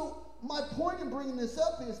 So my point in bringing this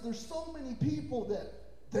up is there's so many people that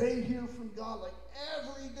they hear from God like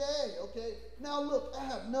every day, okay? Now look, I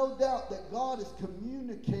have no doubt that God is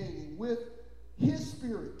communicating with his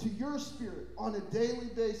spirit to your spirit on a daily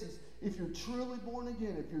basis. If you're truly born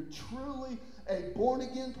again, if you're truly a born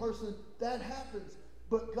again person, that happens.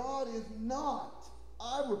 But God is not,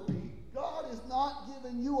 I repeat, God is not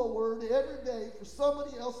giving you a word every day for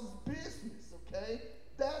somebody else's business, okay?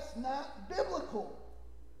 That's not biblical.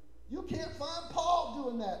 You can't find Paul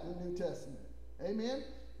doing that in the New Testament. Amen?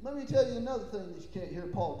 Let me tell you another thing that you can't hear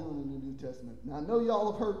Paul doing in the New Testament. Now, I know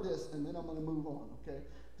y'all have heard this, and then I'm going to move on, okay?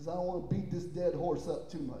 Because I don't want to beat this dead horse up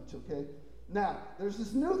too much, okay? Now, there's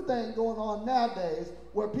this new thing going on nowadays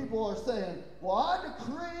where people are saying, well, I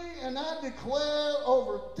decree and I declare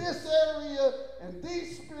over this area and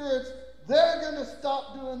these spirits, they're going to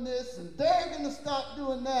stop doing this and they're going to stop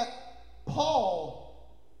doing that.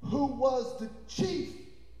 Paul, who was the chief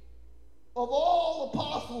of all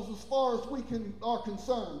apostles as far as we are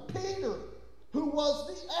concerned, Peter, who was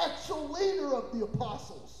the actual leader of the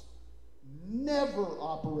apostles, never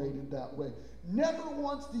operated that way. Never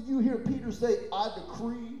once do you hear Peter say, I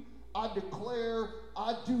decree, I declare,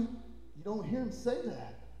 I do. You don't hear him say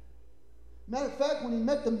that. Matter of fact, when he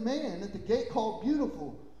met the man at the gate called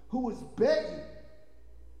Beautiful, who was begging,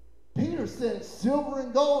 Peter said, silver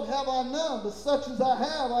and gold have I none, but such as I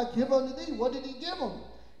have I give unto thee. What did he give him?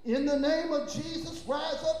 In the name of Jesus,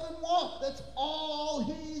 rise up and walk. That's all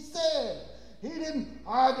he said. He didn't,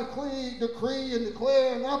 I decree and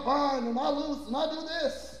declare, and I bind and I loose and I do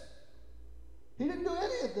this. He didn't do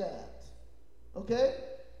any of that. Okay?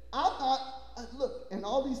 Look, and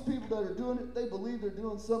all these people that are doing it, they believe they're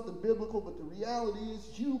doing something biblical, but the reality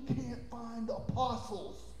is you can't find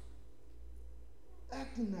apostles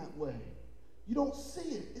acting that way. You don't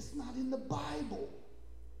see it. It's not in the Bible.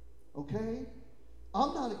 Okay?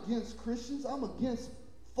 I'm not against Christians. I'm against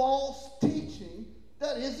false teaching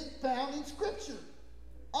that isn't found in Scripture.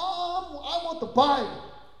 I want the Bible.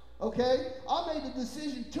 Okay? I made a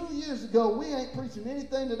decision 2 years ago. We ain't preaching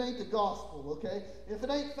anything that ain't the gospel. Okay? If it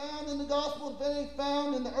ain't found in the gospel, if it ain't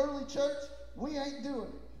found in the early church, we ain't doing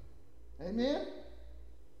it. Amen?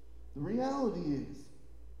 The reality is,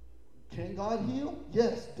 can God heal?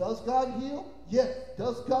 Yes. Does God heal? Yes.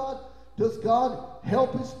 Does God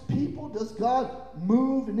help his people? Does God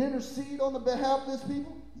move and intercede on the behalf of his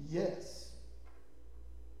people? Yes.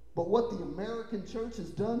 But what the American church has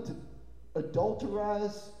done to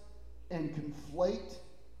adulterize and conflate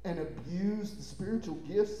and abuse the spiritual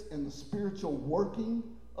gifts and the spiritual working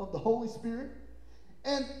of the Holy Spirit,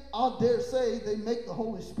 and I'll dare say they make the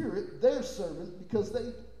Holy Spirit their servant because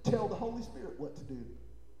they tell the Holy Spirit what to do.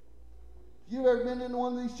 You ever been in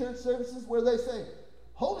one of these church services where they say,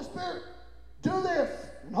 Holy Spirit, do this,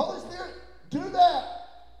 and Holy Spirit, do that?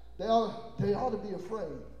 They ought to be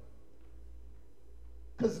afraid.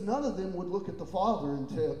 Because none of them would look at the Father and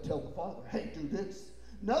tell the Father, hey, do this.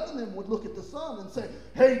 None of them would look at the Son and say,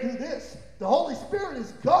 hey, do this. The Holy Spirit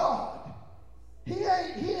is God. He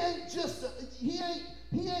ain't here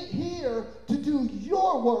to do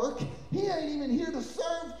your work. He ain't even here to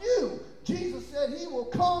serve you. Jesus said he will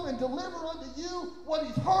come and deliver unto you what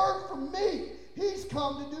he's heard from me. He's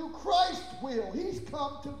come to do Christ's will. He's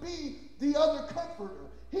come to be the other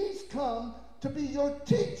comforter. He's come to be your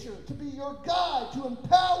teacher, to be your guide, to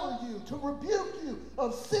empower you, to rebuke you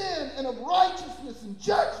of sin and of righteousness and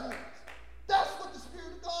judgment. That's what the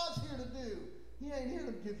Spirit of God's here to do. He ain't here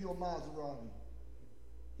to give you a Maserati.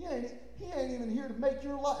 He ain't even here to make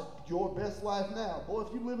your life your best life now. Boy,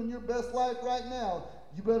 if you're living your best life right now,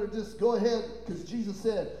 you better just go ahead, because Jesus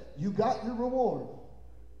said, you got your reward.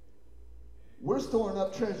 We're storing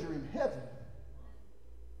up treasure in heaven.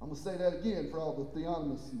 I'm going to say that again for all the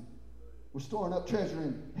theonomists. We're storing up treasure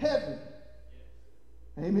in heaven.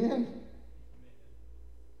 Amen?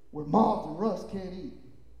 Where moth and rust can't eat.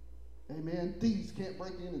 Amen? Thieves can't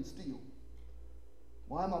break in and steal.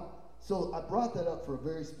 Why am I... So I brought that up for a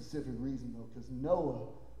very specific reason, though, because Noah,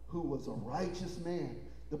 who was a righteous man,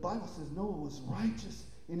 the Bible says Noah was righteous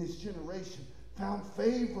in his generation, found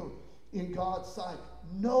favor in God's sight.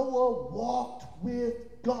 Noah walked with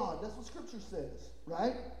God. That's what Scripture says,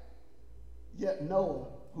 right? Yet Noah,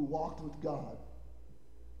 who walked with God,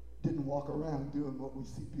 didn't walk around doing what we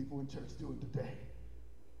see people in church doing today.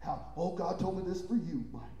 How, oh, God told me this for you,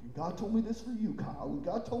 Mike, and God told me this for you, Kyle, and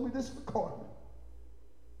God told me this for Carmen.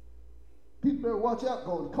 People better watch out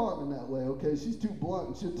going to Carmen that way, okay? She's too blunt,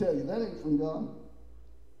 and she'll tell you, that ain't from God.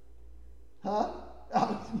 Huh?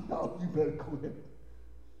 No, you better quit.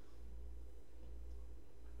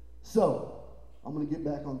 So, I'm going to get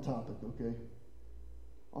back on topic, okay?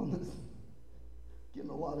 On this, getting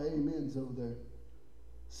a lot of amens over there.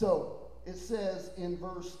 So, it says in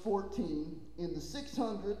verse 14, in the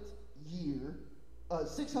 600th year,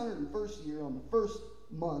 601st year, on the first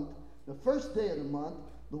month, the first day of the month,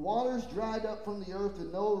 the waters dried up from the earth,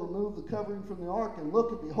 and Noah removed the covering from the ark, and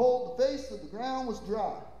look, and behold, the face of the ground was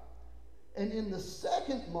dry. And in the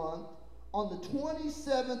second month, on the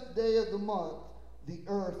 27th day of the month, the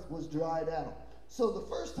earth was dried out. So the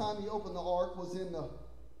first time he opened the ark was in the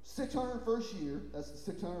 601st year. That's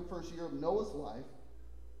the 601st year of Noah's life.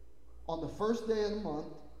 On the first day of the month,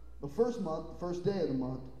 the first day of the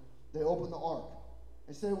month, they opened the ark.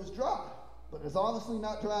 They said it was dry. But it's obviously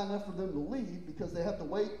not dry enough for them to leave, because they have to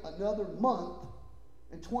wait another month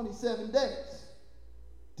and 27 days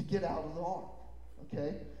to get out of the ark.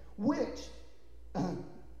 Okay? Which,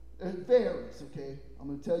 it varies, okay? I'm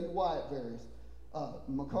going to tell you why it varies.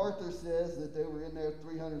 MacArthur says that they were in there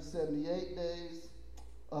 378 days.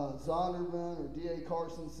 Zondervan or D.A.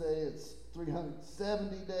 Carson say it's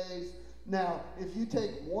 370 days. Now, if you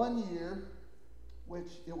take 1 year,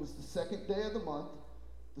 which it was the second day of the month,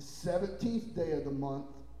 the 17th day of the month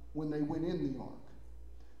when they went in the ark.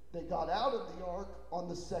 They got out of the ark on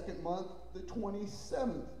the second month, the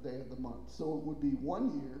 27th day of the month. So it would be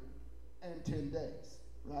 1 year and 10 days,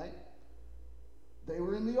 right? They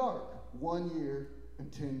were in the ark 1 year and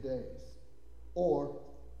 10 days. Or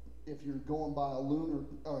if you're going by a lunar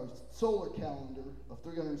or solar calendar of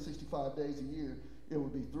 365 days a year, it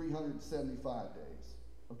would be 375 days,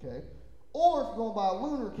 okay? Or if you're going by a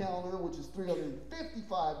lunar calendar, which is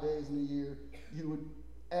 355 days in a year, you would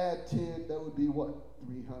add 10, that would be what?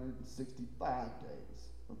 365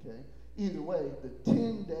 days, okay? Either way, the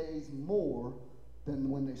 10 days more than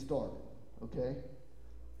when they started, okay?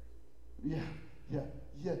 Yeah,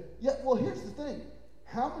 well, here's the thing.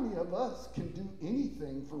 How many of us can do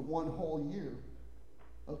anything for one whole year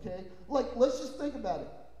Okay? Like, let's just think about it.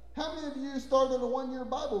 How many of you started a one-year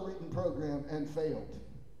Bible reading program and failed?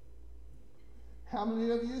 How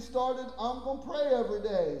many of you started, I'm going to pray every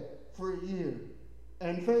day for a year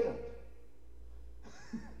and failed?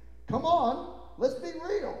 Come on, let's be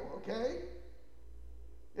real, okay?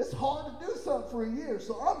 It's hard to do something for a year,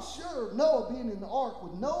 so I'm sure Noah being in the ark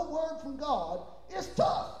with no word from God is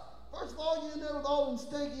tough. First of all, you're in there with all them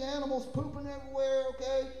stinky animals pooping everywhere,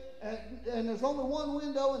 okay? And there's only one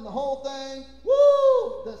window in the whole thing.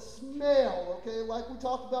 Woo! The smell, okay, like we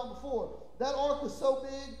talked about before. That ark was so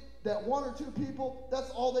big that one or two people,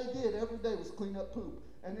 that's all they did every day was clean up poop.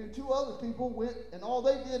 And then two other people went, and all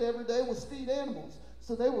they did every day was feed animals.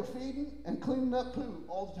 So they were feeding and cleaning up poo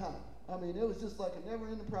all the time. I mean, it was just like a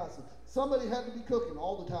never-ending process. Somebody had to be cooking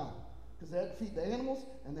all the time because they had to feed the animals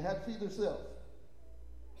and they had to feed themselves.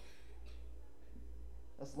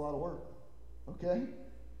 That's a lot of work, okay?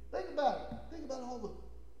 Think about it. Think about all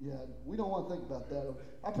the... Yeah, we don't want to think about that.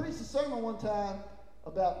 I preached a sermon one time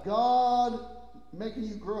about God making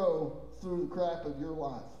you grow through the crap of your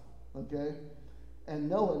life, okay? And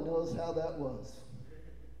Noah knows how that was.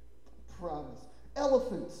 Promise.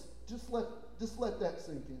 Elephants. Just let that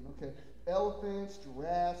sink in, okay? Elephants,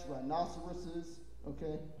 giraffes, rhinoceroses,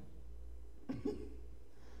 okay?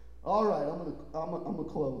 All right, I'm gonna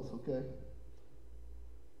close, okay?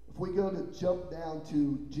 If we go to jump down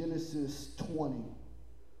to Genesis 20.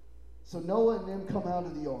 So Noah and them come out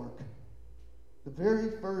of the ark. The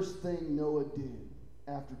very first thing Noah did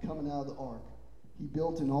after coming out of the ark, he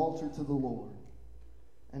built an altar to the Lord.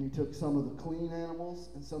 And he took some of the clean animals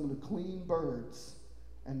and some of the clean birds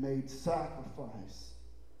and made sacrifice.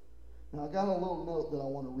 Now, I got a little note that I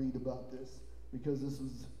want to read about this because this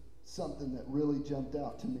was something that really jumped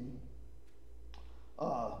out to me.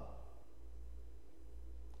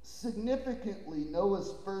 Significantly,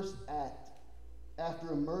 Noah's first act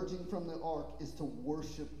after emerging from the ark is to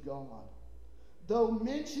worship God. Though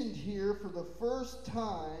mentioned here for the first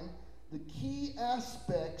time, the key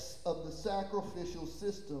aspects of the sacrificial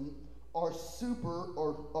system are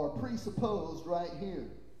presupposed right here.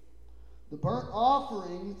 The burnt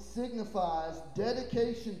offering signifies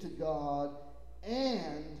dedication to God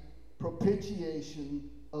and propitiation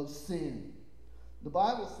of sin. The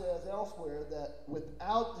Bible says elsewhere that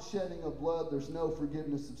without the shedding of blood, there's no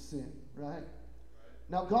forgiveness of sin, right?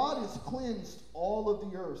 Now, God has cleansed all of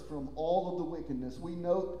the earth from all of the wickedness. We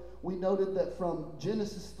noted that from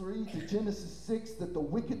Genesis 3 to Genesis 6 that the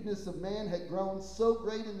wickedness of man had grown so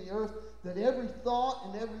great in the earth that every thought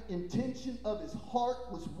and every intention of his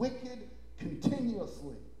heart was wicked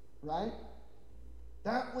continuously, right?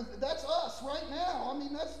 That's us right now. I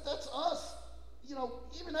mean, that's us. You know,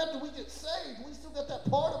 even after we get saved, we still got that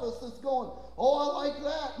part of us that's going, oh, I like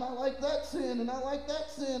that, and I like that sin, and I like that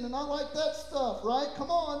sin, and I like that stuff, right? Come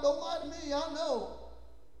on, don't lie to me, I know.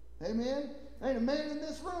 Amen? Ain't a man in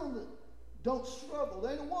this room that don't struggle.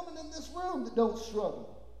 There ain't a woman in this room that don't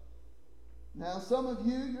struggle. Now, some of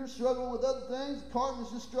you, you're struggling with other things. Carmen's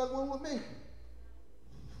just struggling with me.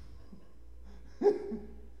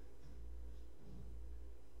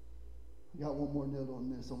 I got one more note on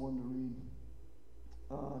this I wanted to read.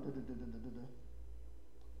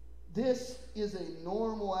 This is a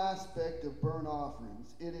normal aspect of burnt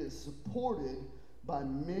offerings. It is supported by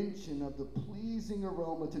mention of the pleasing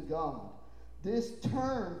aroma to God. This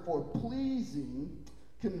term for pleasing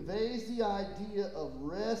conveys the idea of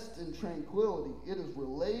rest and tranquility. It is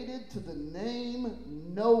related to the name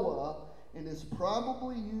Noah and is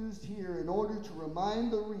probably used here in order to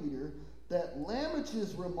remind the reader that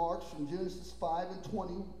Lamech's remarks from Genesis 5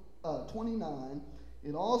 and 29,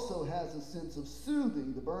 it also has a sense of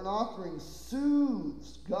soothing. The burnt offering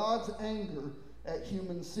soothes God's anger at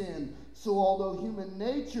human sin. So although human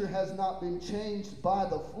nature has not been changed by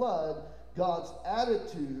the flood, God's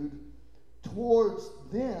attitude towards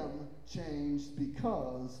them changed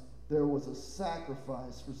because there was a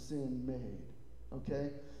sacrifice for sin made. Okay?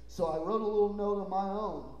 So I wrote a little note of my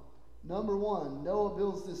own. Number one, Noah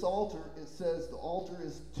builds this altar. It says the altar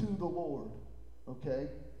is to the Lord. Okay?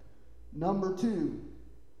 Number two,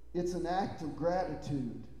 it's an act of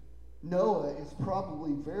gratitude. Noah is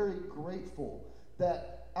probably very grateful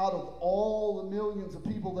that out of all the millions of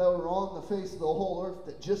people that were on the face of the whole earth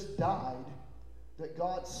that just died, that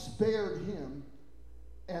God spared him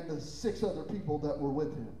and the 6 other people that were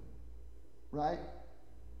with him. Right?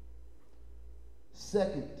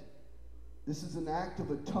 Second, this is an act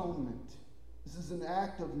of atonement. This is an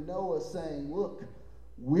act of Noah saying, look,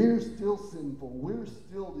 we're still sinful. We're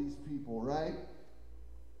still these people, right?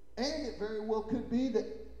 And it very well could be that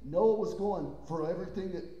Noah was going for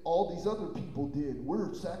everything that all these other people did.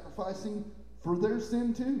 We're sacrificing for their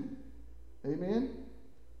sin too. Amen?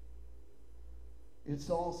 It's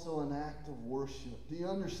also an act of worship. Do you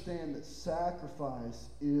understand that sacrifice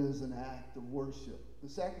is an act of worship? The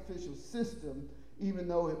sacrificial system, even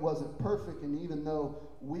though it wasn't perfect and even though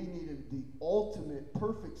we needed the ultimate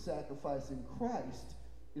perfect sacrifice in Christ,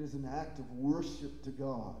 it is an act of worship to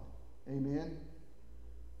God. Amen?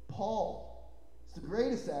 Paul, it's the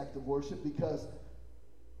greatest act of worship because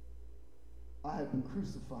I have been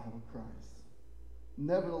crucified with Christ.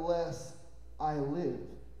 Nevertheless, I live.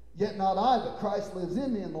 Yet not I, but Christ lives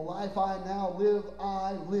in me, and the life I now live,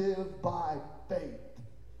 I live by faith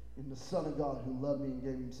in the Son of God who loved me and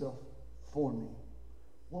gave himself for me.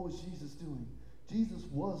 What was Jesus doing? Jesus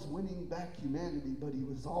was winning back humanity, but he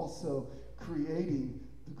was also creating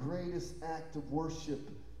the greatest act of worship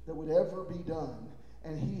that would ever be done.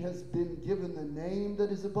 And he has been given the name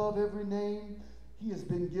that is above every name. He has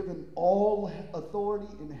been given all authority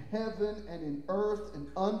in heaven and in earth and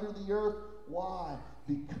under the earth. Why?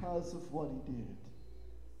 Because of what he did.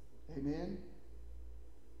 Amen?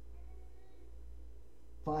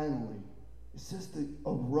 Finally, it says the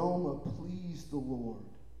aroma pleased the Lord.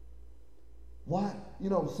 Why? You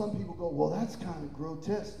know, some people go, well, that's kind of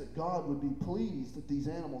grotesque that God would be pleased at these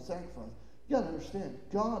animal sacrifices. You got to understand,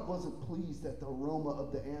 God wasn't pleased at the aroma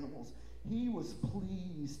of the animals. He was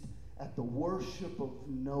pleased at the worship of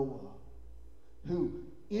Noah, who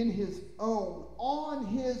in his own, on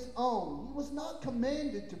his own, he was not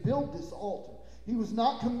commanded to build this altar. He was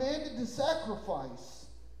not commanded to sacrifice.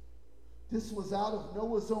 This was out of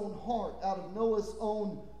Noah's own heart, out of Noah's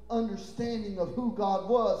own understanding of who God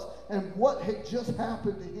was and what had just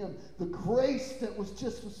happened to him, the grace that was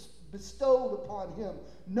just bestowed upon him.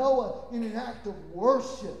 Noah, in an act of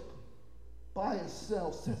worship by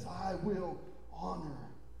himself, says, I will honor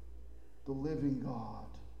the living God.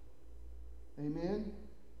 Amen?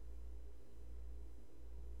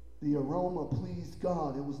 The aroma pleased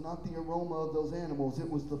God. It was not the aroma of those animals. It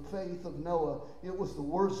was the faith of Noah. It was the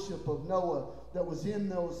worship of Noah that was in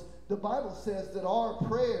those. The Bible says that our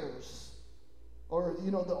prayers, or,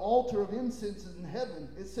 you know, the altar of incense in heaven,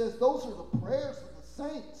 it says those are the prayers of the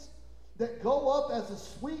saints that go up as a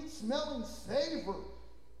sweet smelling savor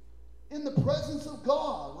in the presence of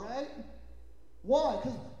God, right? Why?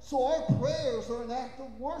 So our prayers are an act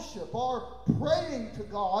of worship. Our praying to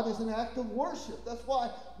God is an act of worship. That's why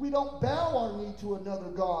we don't bow our knee to another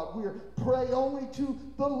God. We pray only to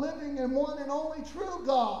the living and one and only true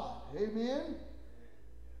God. Amen?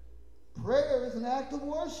 Prayer is an act of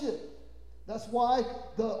worship. That's why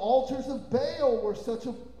the altars of Baal were such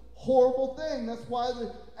a horrible thing. That's why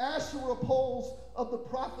the Asherah poles of the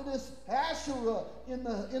prophetess Asherah in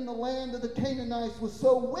the land of the Canaanites was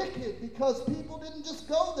so wicked, because people didn't just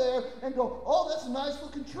go there and go, oh, that's a nice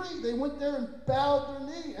looking tree. They went there and bowed their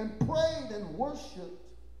knee and prayed and worshiped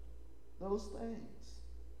those things.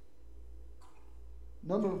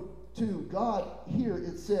 Number 2, God, here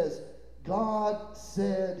it says, God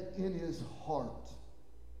said in his heart.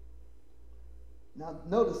 Now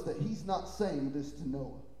notice that he's not saying this to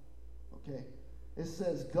Noah. Okay? It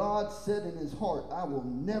says, God said in his heart, I will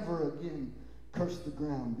never again curse the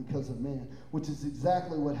ground because of man, which is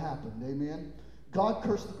exactly what happened. Amen? God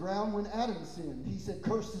cursed the ground when Adam sinned. He said,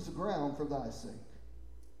 cursed is the ground for thy sake.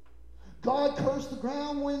 God cursed the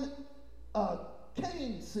ground when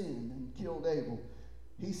Cain sinned and killed Abel.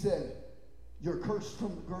 He said, you're cursed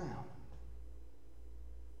from the ground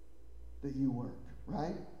that you work,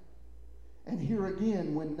 right? And here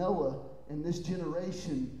again, when Noah and this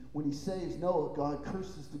generation, when he saves Noah, God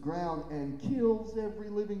curses the ground and kills every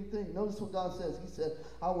living thing. Notice what God says. He said,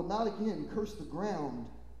 I will not again curse the ground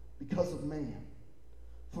because of man.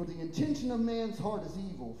 For the intention of man's heart is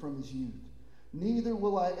evil from his youth. Neither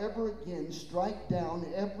will I ever again strike down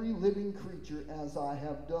every living creature as I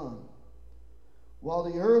have done. While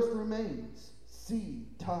the earth remains, seed,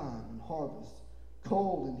 time, and harvest,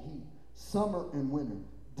 cold and heat, summer and winter,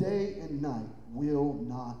 day and night will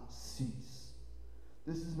not cease.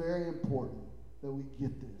 This is very important that we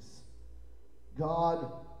get this.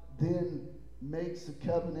 God then makes a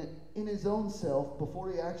covenant in his own self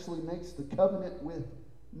before he actually makes the covenant with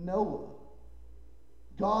Noah.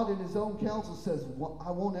 God in his own counsel says,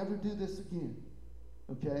 I won't ever do this again.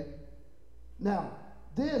 Okay? Now,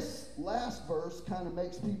 this last verse kind of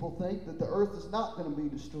makes people think that the earth is not going to be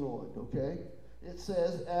destroyed. Okay? It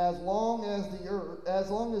says, as long as the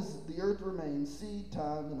earth remains, seed,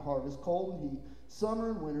 time, and harvest, cold and heat, summer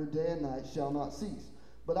and winter, day and night shall not cease.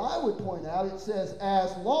 But I would point out, it says,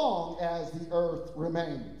 as long as the earth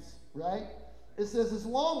remains, right? It says, as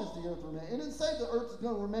long as the earth remains. It didn't say the earth is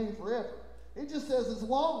going to remain forever. It just says, as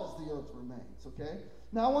long as the earth remains, okay?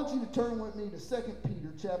 Now, I want you to turn with me to 2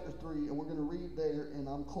 Peter chapter 3, and we're going to read there, and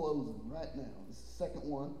I'm closing right now. This is the second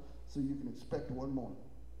one, so you can expect one more.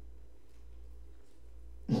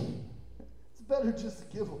 It's better just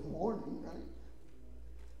to give a warning, right?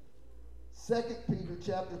 2 Peter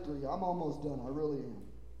chapter 3. I'm almost done. I really am.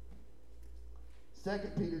 2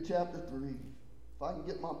 Peter chapter 3. If I can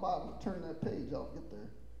get my Bible to turn that page, I'll get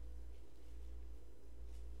there.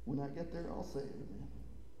 When I get there, I'll say amen.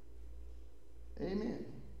 Amen.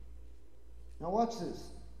 Now watch this.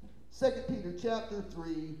 2 Peter chapter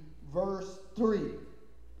 3, verse 3.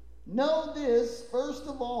 Know this, first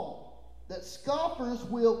of all, that scoffers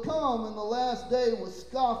will come in the last day with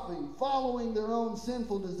scoffing, following their own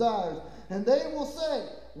sinful desires. And they will say,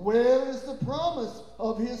 where is the promise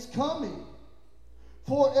of his coming?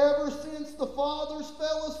 For ever since the fathers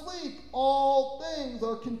fell asleep, all things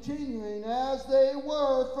are continuing as they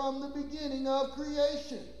were from the beginning of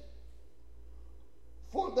creation.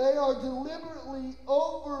 For they deliberately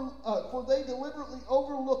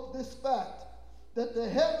overlook this fact, that the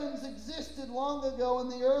heavens existed long ago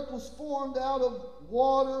and the earth was formed out of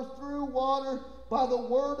water, through water, by the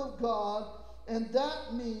word of God, and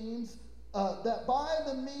that means that by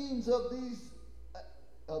the means of these,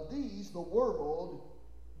 the world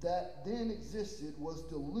that then existed was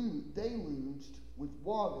deluged with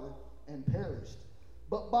water and perished.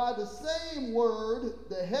 But by the same word,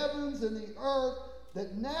 the heavens and the earth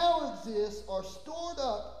that now exist are stored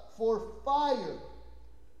up for fire,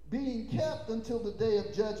 being kept until the day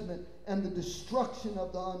of judgment and the destruction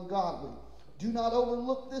of the ungodly. Do not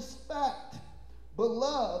overlook this fact,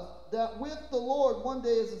 beloved, that with the Lord 1 day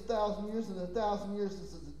is 1,000 years, and 1,000 years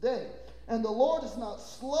is a day. And the Lord is not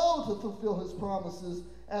slow to fulfill his promises,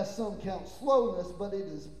 as some count slowness, but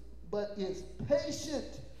is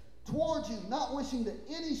patient towards you, not wishing that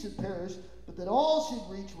any should perish, but that all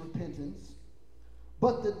should reach repentance.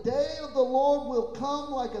 But the day of the Lord will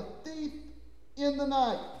come like a thief in the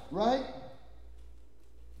night, right?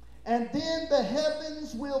 And then the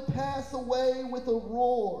heavens will pass away with a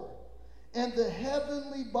roar, and the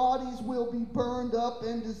heavenly bodies will be burned up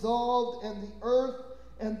and dissolved, and the earth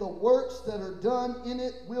and the works that are done in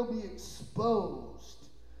it will be exposed.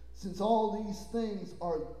 Since all these things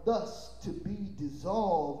are thus to be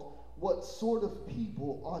dissolved, what sort of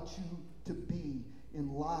people ought you to be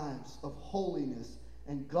in lives of holiness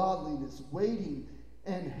and godliness, waiting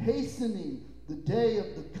and hastening the day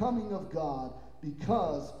of the coming of God,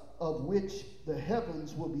 because of which the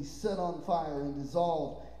heavens will be set on fire and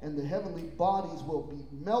dissolved, and the heavenly bodies will be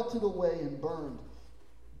melted away and burned.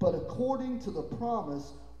 But according to the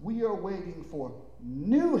promise, we are waiting for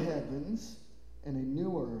new heavens and a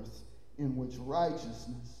new earth in which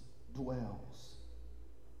righteousness dwells.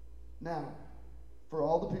 Now, for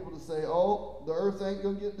all the people to say, oh, the earth ain't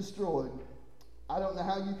going to get destroyed, I don't know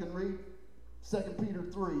how you can read 2 Peter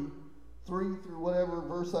 3 through whatever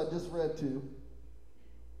verse I just read to,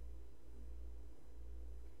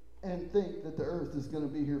 and think that the earth is going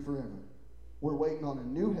to be here forever. We're waiting on a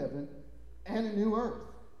new heaven and a new earth.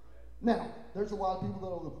 Now, there's a lot of people that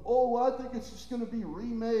will go, oh, well, I think it's just going to be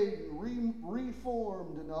remade and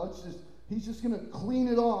reformed, and he's just going to clean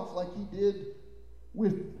it off like he did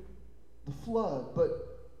with the flood. But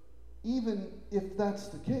even if that's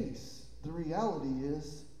the case, the reality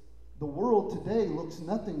is the world today looks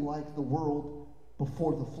nothing like the world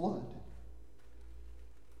before the flood.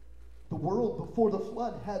 The world before the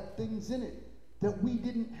flood had things in it that we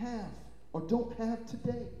didn't have or don't have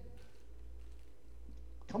today.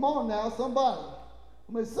 Come on now, somebody.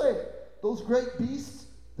 I'm going to say it. Those great beasts,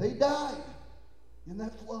 they died in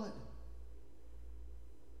that flood.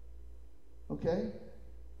 Okay?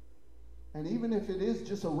 And even if it is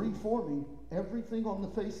just a reforming, everything on the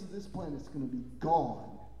face of this planet is going to be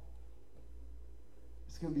gone.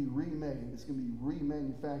 It's going to be remade. It's going to be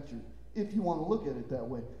remanufactured, if you want to look at it that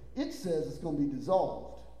way. It says it's going to be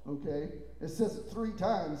dissolved, okay? It says it 3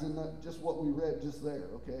 times in just what we read just there,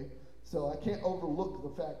 okay? So I can't overlook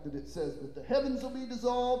the fact that it says that the heavens will be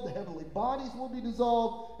dissolved, the heavenly bodies will be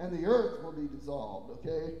dissolved, and the earth will be dissolved,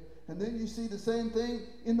 okay? And then you see the same thing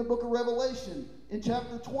in the book of Revelation in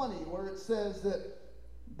chapter 20, where it says that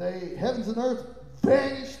the heavens and earth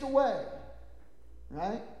vanished away,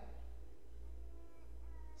 right?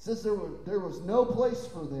 It says there was no place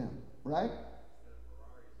for them, right?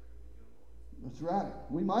 That's right.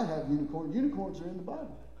 We might have unicorns. Unicorns are in the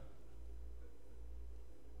Bible.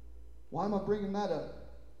 Why am I bringing that up?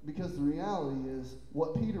 Because the reality is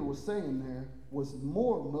what Peter was saying there was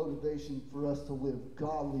more motivation for us to live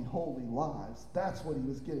godly, holy lives. That's what he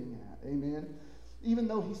was getting at. Amen? Even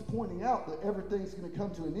though he's pointing out that everything's going to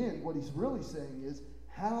come to an end, what he's really saying is,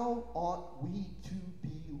 how ought we to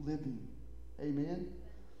be living? Amen?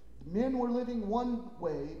 Men were living one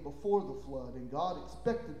way before the flood, and God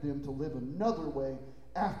expected them to live another way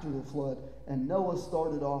after the flood. And Noah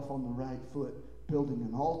started off on the right foot, building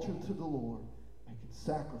an altar to the Lord, making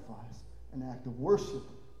sacrifice, an act of worship,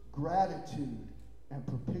 gratitude, and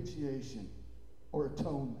propitiation or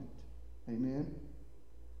atonement. Amen?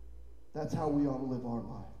 That's how we ought to live our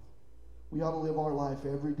life. We ought to live our life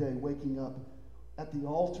every day, waking up at the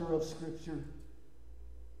altar of Scripture,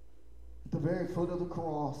 at the very foot of the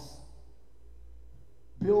cross,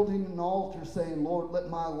 building an altar saying, Lord, let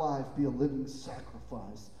my life be a living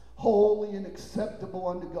sacrifice, holy and acceptable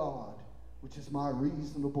unto God, which is my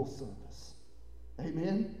reasonable service.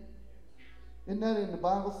 Amen? Isn't that in the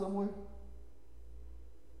Bible somewhere?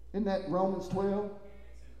 Isn't that Romans 12?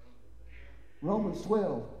 Romans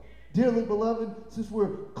 12. Dearly beloved, since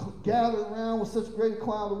we're gathered around with such a great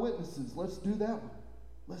cloud of witnesses, let's do that one.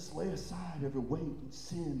 Let's lay aside every weight and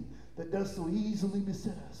sin that does so easily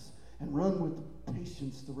beset us and run with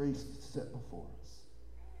patience the race that's set before us.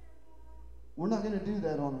 We're not going to do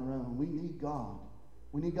that on our own. We need God.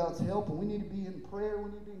 We need God's help, and we need to be in prayer.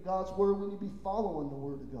 We need to be in God's Word. We need to be following the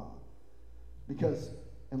Word of God. Because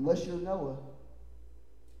unless you're Noah,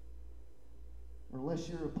 or unless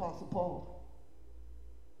you're Apostle Paul,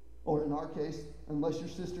 or in our case, unless your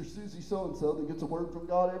sister Susie so-and-so that gets a word from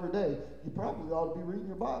God every day, you probably ought to be reading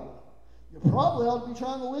your Bible. You probably ought to be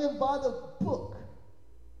trying to live by the book.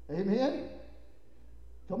 Amen?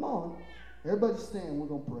 Come on. Everybody stand. We're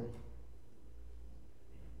going to pray.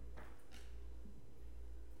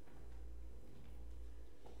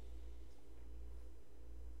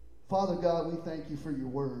 Father God, we thank you for your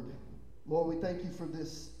word. Lord, we thank you for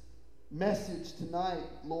this message tonight,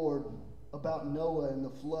 Lord, about Noah and the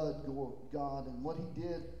flood, God, and what he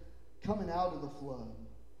did coming out of the flood.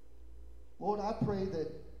 Lord, I pray that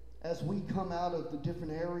as we come out of the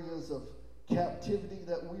different areas of captivity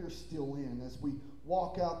that we are still in, as we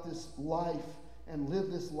walk out this life and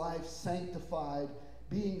live this life sanctified,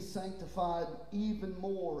 being sanctified even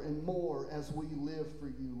more and more as we live for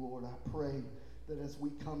you, Lord, I pray that as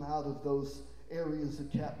we come out of those areas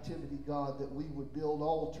of captivity, God, that we would build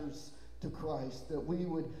altars to Christ, that we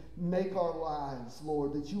would make our lives,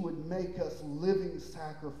 Lord, that you would make us living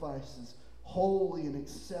sacrifices, holy and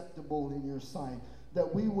acceptable in your sight,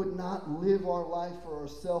 that we would not live our life for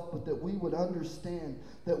ourselves, but that we would understand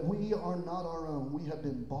that we are not our own. We have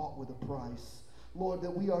been bought with a price. Lord,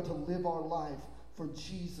 that we are to live our life for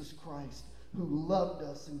Jesus Christ, who loved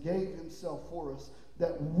us and gave himself for us,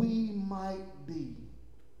 that we might be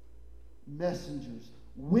messengers,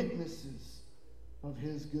 witnesses of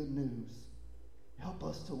his good news. Help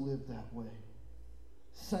us to live that way.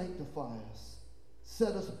 Sanctify us.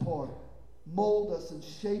 Set us apart. Mold us and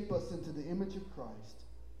shape us into the image of Christ,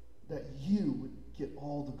 that you would get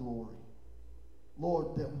all the glory.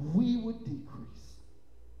 Lord, that we would decrease,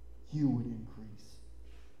 you would increase.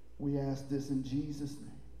 We ask this in Jesus' name.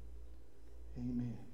 Amen.